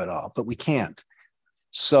to have it all, but we can't.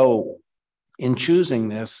 So in choosing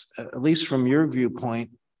this, at least from your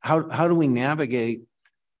viewpoint, how do we navigate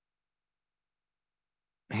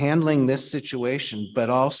handling this situation, but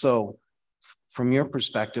also from your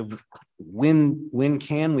perspective, when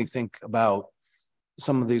can we think about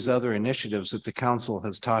some of these other initiatives that the council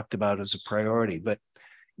has talked about as a priority? But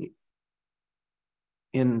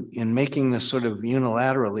in making this sort of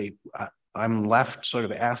unilaterally, I'm left sort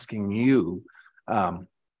of asking you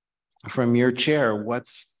from your chair,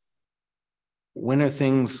 when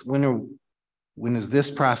is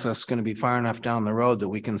this process going to be far enough down the road that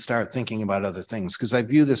we can start thinking about other things? Because I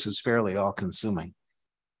view this as fairly all-consuming.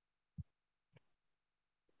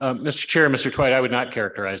 Mr. Chair, Mr. Twite, I would not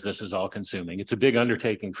characterize this as all-consuming. It's a big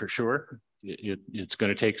undertaking for sure. It's going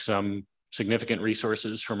to take some significant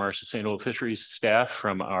resources from our sustainable fisheries staff,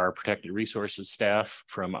 from our protected resources staff,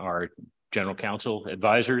 from our general counsel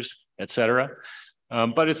advisors, et cetera.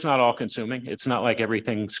 But it's not all consuming. It's not like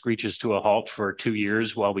everything screeches to a halt for 2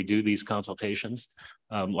 years while we do these consultations.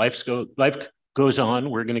 Life goes on.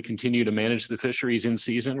 We're going to continue to manage the fisheries in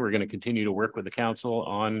season. We're going to continue to work with the council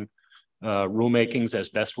on rulemakings as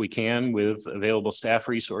best we can with available staff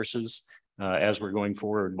resources as we're going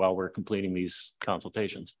forward while we're completing these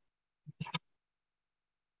consultations.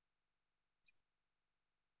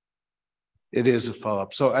 It is a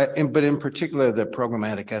follow-up. So but in particular, the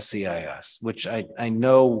programmatic SCIS, which I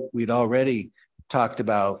know we'd already talked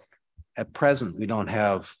about. At present, we don't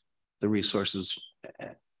have the resources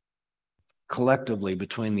collectively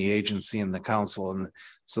between the agency and the council. And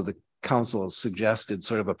so the council has suggested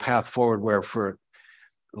sort of a path forward where for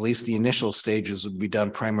at least the initial stages would be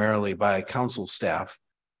done primarily by council staff.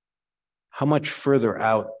 How much further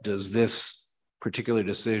out does this particular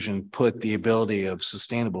decision put the ability of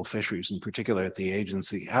sustainable fisheries, in particular at the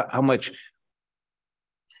agency? How much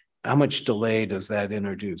delay does that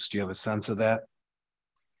introduce? Do you have a sense of that?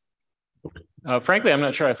 Frankly, I'm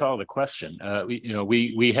not sure I follow the question.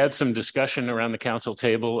 We had some discussion around the council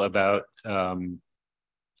table about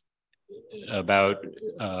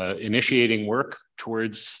initiating work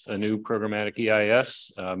towards a new programmatic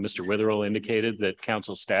EIS. Mr. Witherell indicated that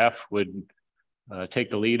council staff would take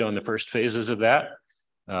the lead on the first phases of that.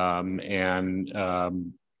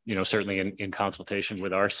 Certainly in consultation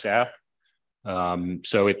with our staff.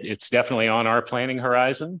 So it's definitely on our planning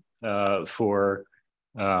horizon for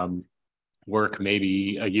work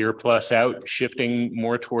maybe a year plus out, shifting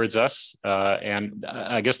more towards us. And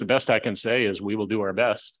I guess the best I can say is we will do our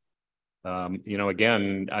best.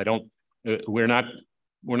 Again, we're not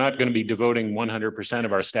going to be devoting 100%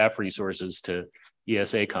 of our staff resources to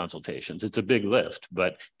ESA consultations. It's a big lift,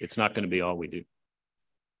 but it's not going to be all we do.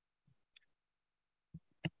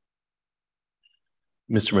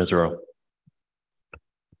 Mr. Mesereau.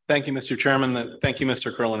 Thank you, Mr. Chairman. Thank you,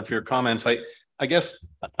 Mr. Kurland, for your comments. I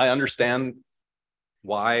guess I understand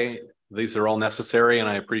why these are all necessary, and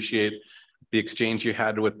I appreciate the exchange you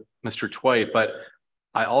had with Mr. Twite, but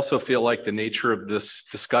I also feel like the nature of this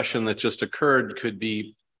discussion that just occurred could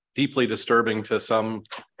be deeply disturbing to some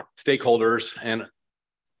stakeholders and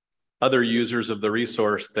other users of the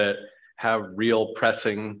resource that have real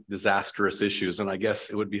pressing disastrous issues. And I guess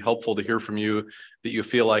it would be helpful to hear from you that you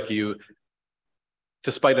feel like you,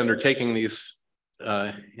 despite undertaking these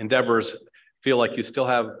endeavors, feel like you still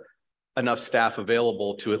have enough staff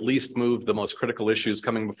available to at least move the most critical issues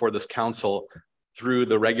coming before this council through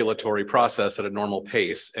the regulatory process at a normal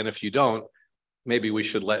pace. And if you don't, maybe we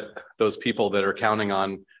should let those people that are counting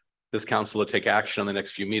on this council to take action on the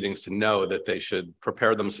next few meetings to know that they should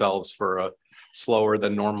prepare themselves for a slower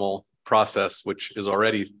than normal process, which is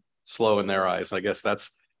already slow in their eyes. I guess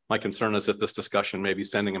that's my concern is that this discussion may be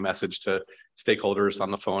sending a message to stakeholders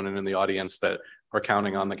on the phone and in the audience that are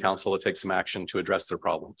counting on the council to take some action to address their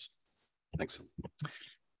problems. Thanks.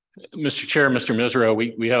 Mr. Chair, Mr. Misro,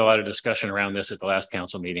 we had a lot of discussion around this at the last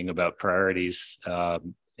council meeting about priorities.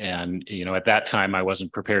 And, you know, at that time, I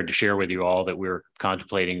wasn't prepared to share with you all that we were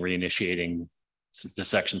contemplating reinitiating the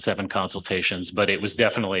Section 7 consultations, but it was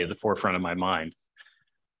definitely at the forefront of my mind.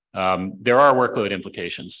 There are workload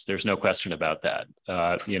implications. There's no question about that.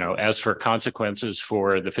 You know, as for consequences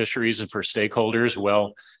for the fisheries and for stakeholders,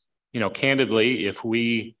 well, you know, candidly, if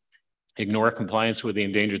we ignore compliance with the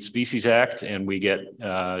Endangered Species Act and we get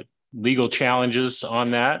legal challenges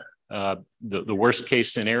on that, the worst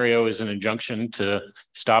case scenario is an injunction to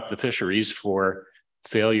stop the fisheries for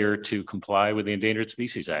failure to comply with the Endangered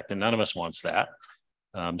Species Act, and none of us wants that.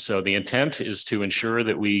 So the intent is to ensure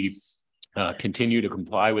that we continue to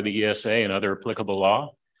comply with the ESA and other applicable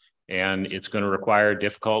law, and it's going to require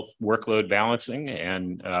difficult workload balancing,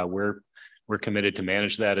 and we're committed to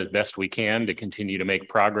manage that as best we can to continue to make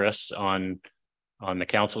progress on the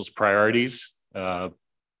council's priorities,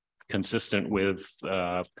 consistent with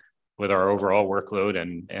our overall workload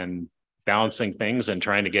and balancing things and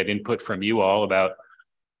trying to get input from you all about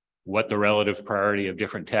what the relative priority of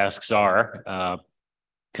different tasks are,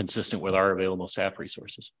 consistent with our available staff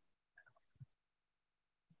resources.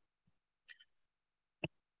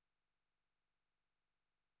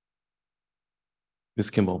 Ms.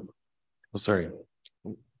 Kimball. Oh, sorry.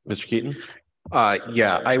 Mr. Keaton?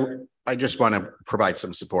 Yeah, I just want to provide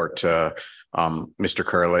some support to Mr.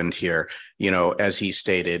 Kurland here. You know, as he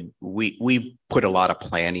stated, we put a lot of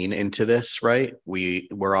planning into this, right?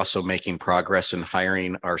 We're also making progress in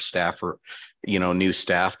hiring our staff, or, you know, new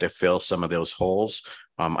staff to fill some of those holes.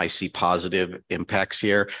 I see positive impacts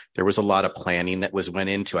here. There was a lot of planning that went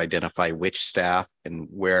in to identify which staff and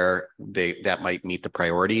where that might meet the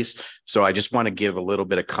priorities. So I just want to give a little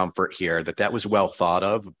bit of comfort here that was well thought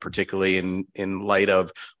of, particularly in light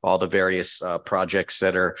of all the various projects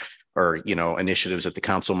that are, or, you know, initiatives that the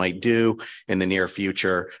council might do in the near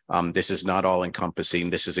future. This is not all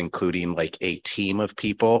encompassing. This is including like a team of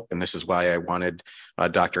people. And this is why I wanted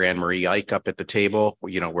Dr. Anne Marie Ike up at the table.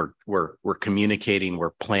 You know, we're communicating,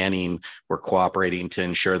 we're planning, we're cooperating to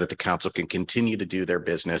ensure that the council can continue to do their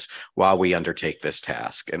business while we undertake this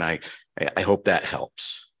task. And I hope that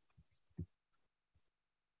helps.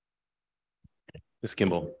 Ms.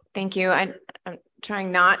 Kimball. Thank you. I'm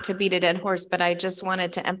trying not to beat a dead horse, but I just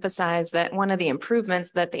wanted to emphasize that one of the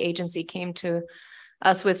improvements that the agency came to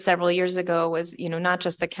us with several years ago was, you know, not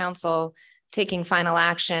just the council taking final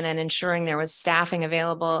action and ensuring there was staffing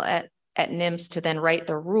available at NIMS to then write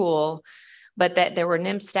the rule, but that there were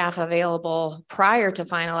NIMS staff available prior to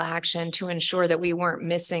final action to ensure that we weren't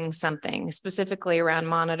missing something specifically around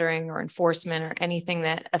monitoring or enforcement or anything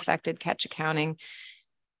that affected catch accounting.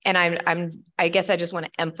 And I guess I just want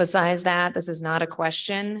to emphasize that this is not a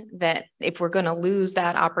question that if we're going to lose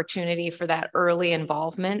that opportunity for that early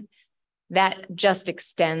involvement, that just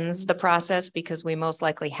extends the process because we most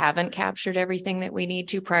likely haven't captured everything that we need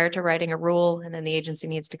to prior to writing a rule, and then the agency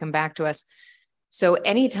needs to come back to us. So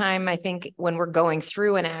anytime I think when we're going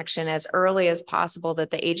through an action as early as possible that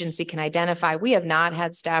the agency can identify, we have not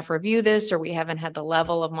had staff review this, or we haven't had the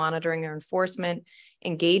level of monitoring or enforcement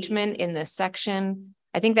engagement in this section,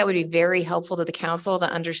 I think that would be very helpful to the council to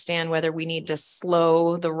understand whether we need to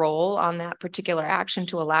slow the roll on that particular action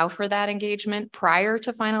to allow for that engagement prior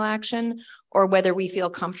to final action, or whether we feel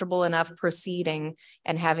comfortable enough proceeding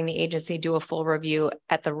and having the agency do a full review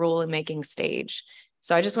at the rule-making stage.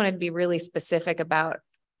 So I just wanted to be really specific about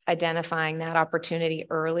identifying that opportunity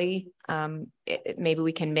early. Maybe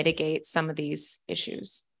we can mitigate some of these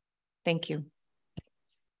issues. Thank you.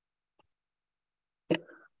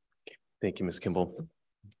 Thank you, Ms. Kimball.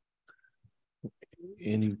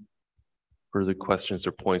 Any further questions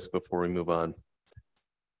or points before we move on?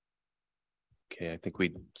 Okay, I think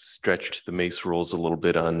we stretched the MACE rules a little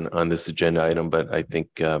bit on this agenda item, but I think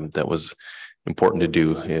that was important to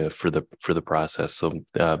do for the process. So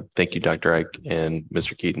thank you, Dr. Ike and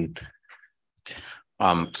Mr. Keaton.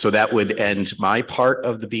 So that would end my part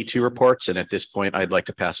of the B2 reports. And at this point, I'd like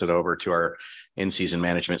to pass it over to our in-season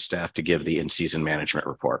management staff to give the in-season management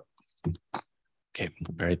report. Okay,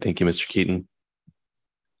 all right. Thank you, Mr. Keaton.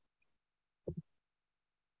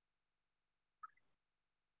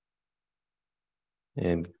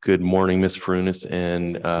 And good morning, Ms. Furunas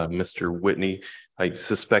and Mr. Whitney. I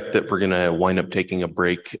suspect that we're going to wind up taking a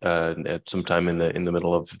break at some time in the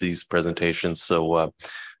middle of these presentations. So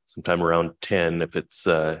sometime around 10,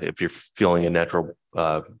 if you're feeling a natural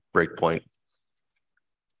break point.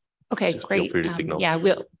 Okay, just great. Feel free to signal. Yeah,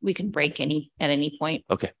 we can break at any point.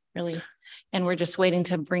 Okay, really. And we're just waiting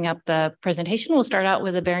to bring up the presentation. We'll start out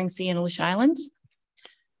with the Bering Sea and Aleutian Islands.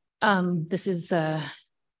 This is a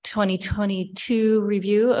 2022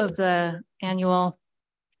 review of the annual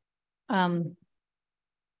groundfish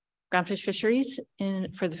fisheries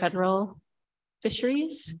for the federal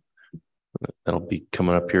fisheries. That'll be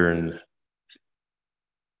coming up here in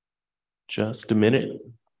just a minute.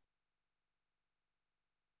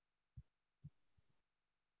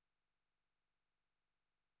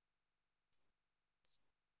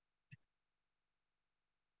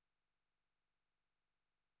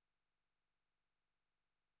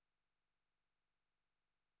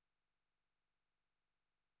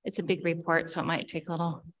 It's a big report, so it might take a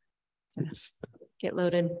little to get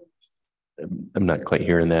loaded. I'm not quite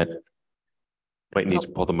hearing that. Might need to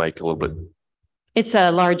pull the mic a little bit. It's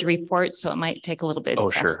a large report, so it might take a little bit. Oh,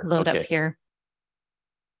 to sure. Load Okay. up here.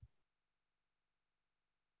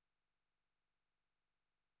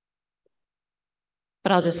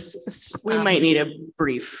 But I'll just. We might need a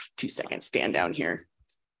brief 2-second stand down here.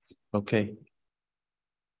 Okay.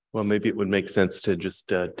 Well, maybe it would make sense to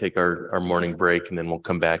just take our morning break and then we'll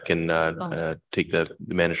come back and take the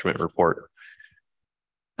management report.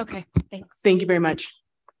 Okay, thanks. Thank you very much.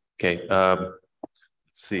 Okay, let's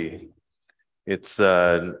see. It's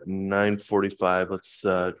 9:45. Let's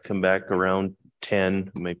come back around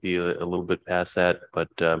 10, might be a little bit past that, but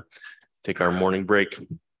take our morning break.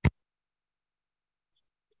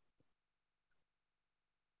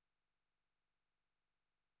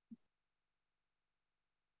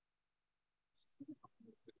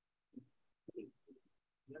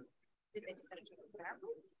 Did they just send it to the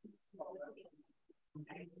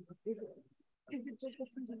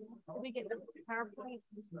we get the PowerPoint?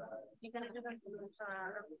 You gonna do that?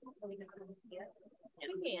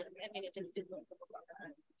 We can. I mean, it just.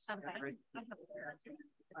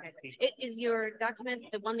 Is your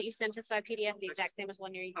document the one that you sent us by PDF the exact same as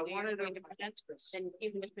one you're going to present? Then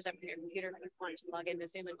you can just present from your computer if you want to log into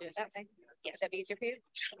Zoom and do it that way. Yeah, that'd be easier for you.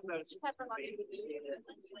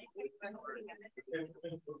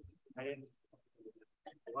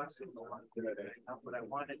 What I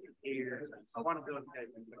wanted to hear, I want to do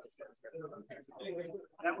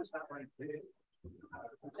that was not right.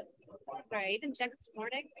 Right, and check this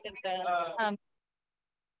morning. The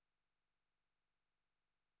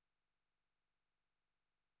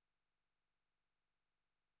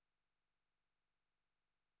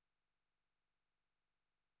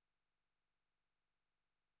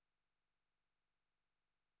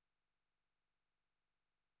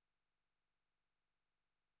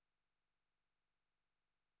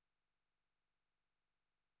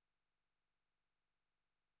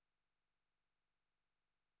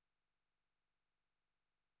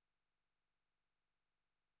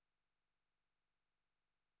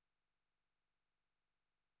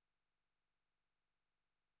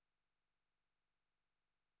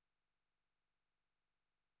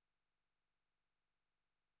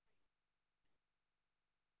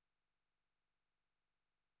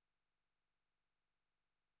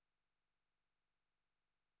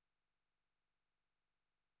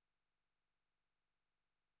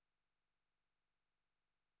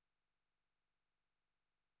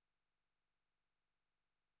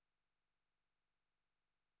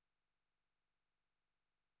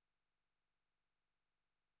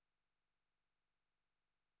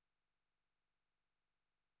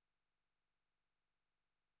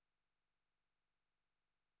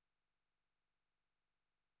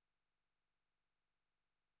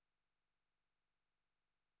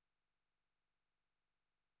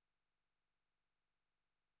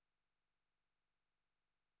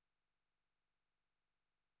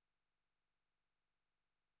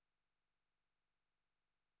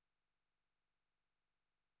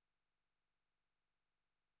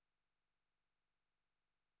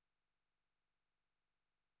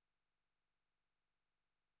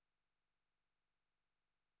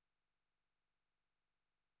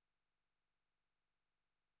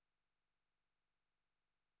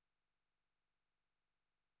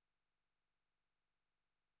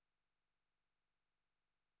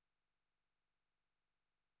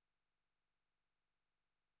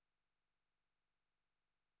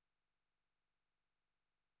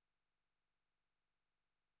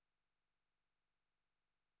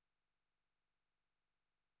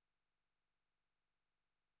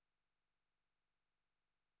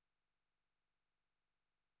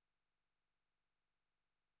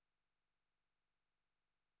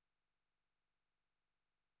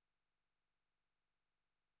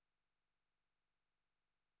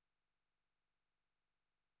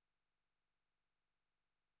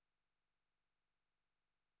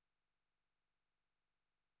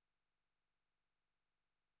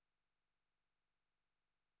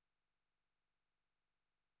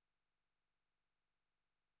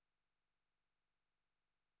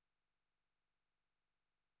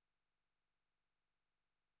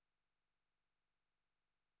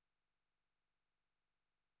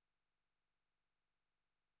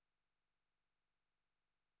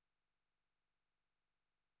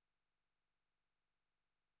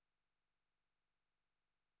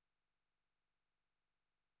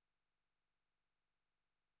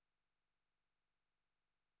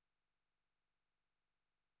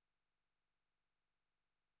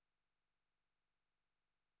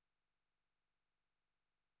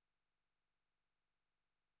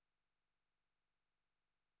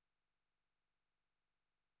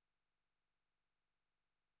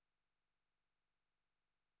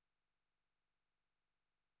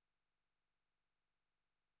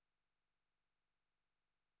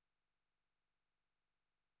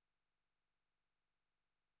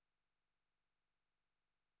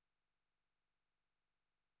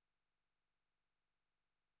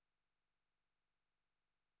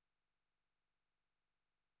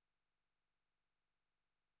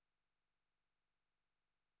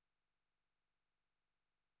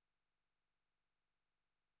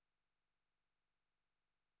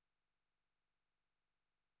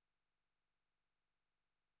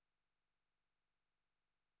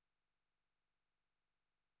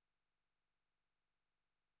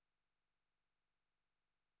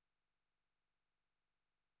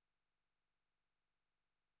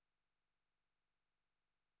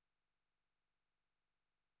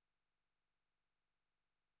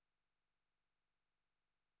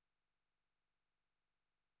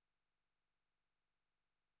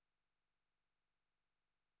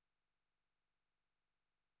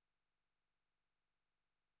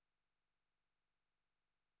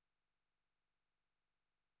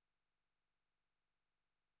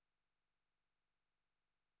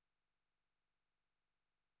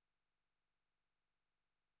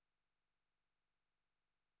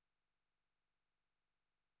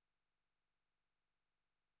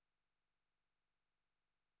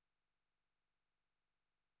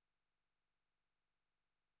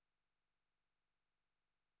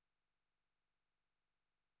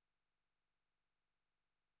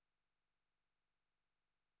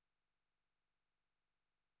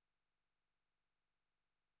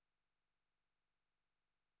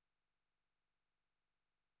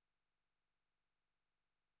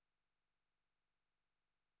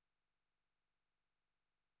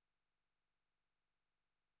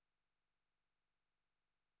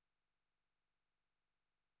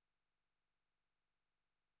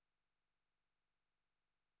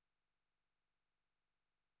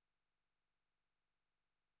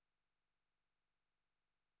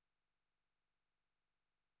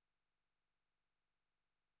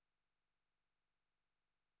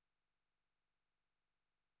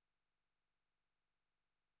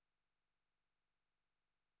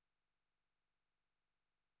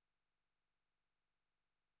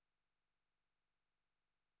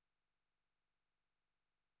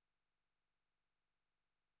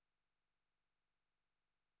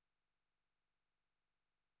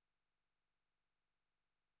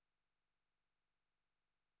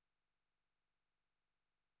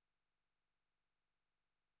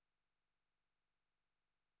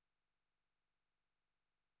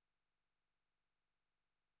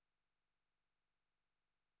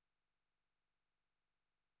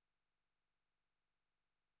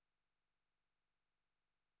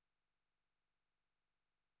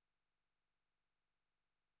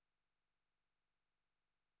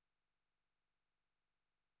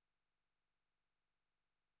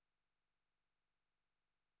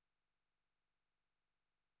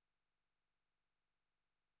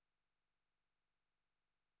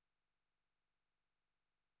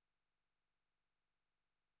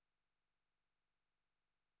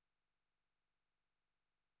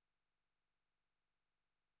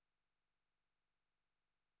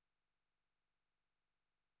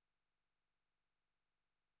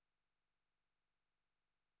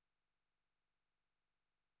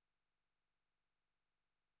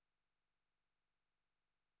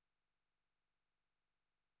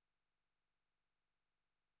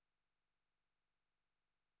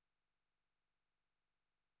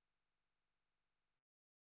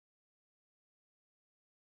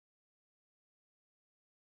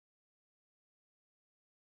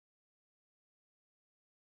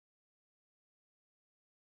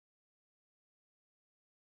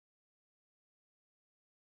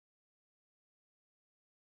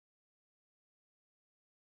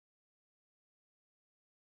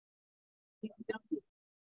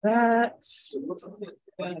That.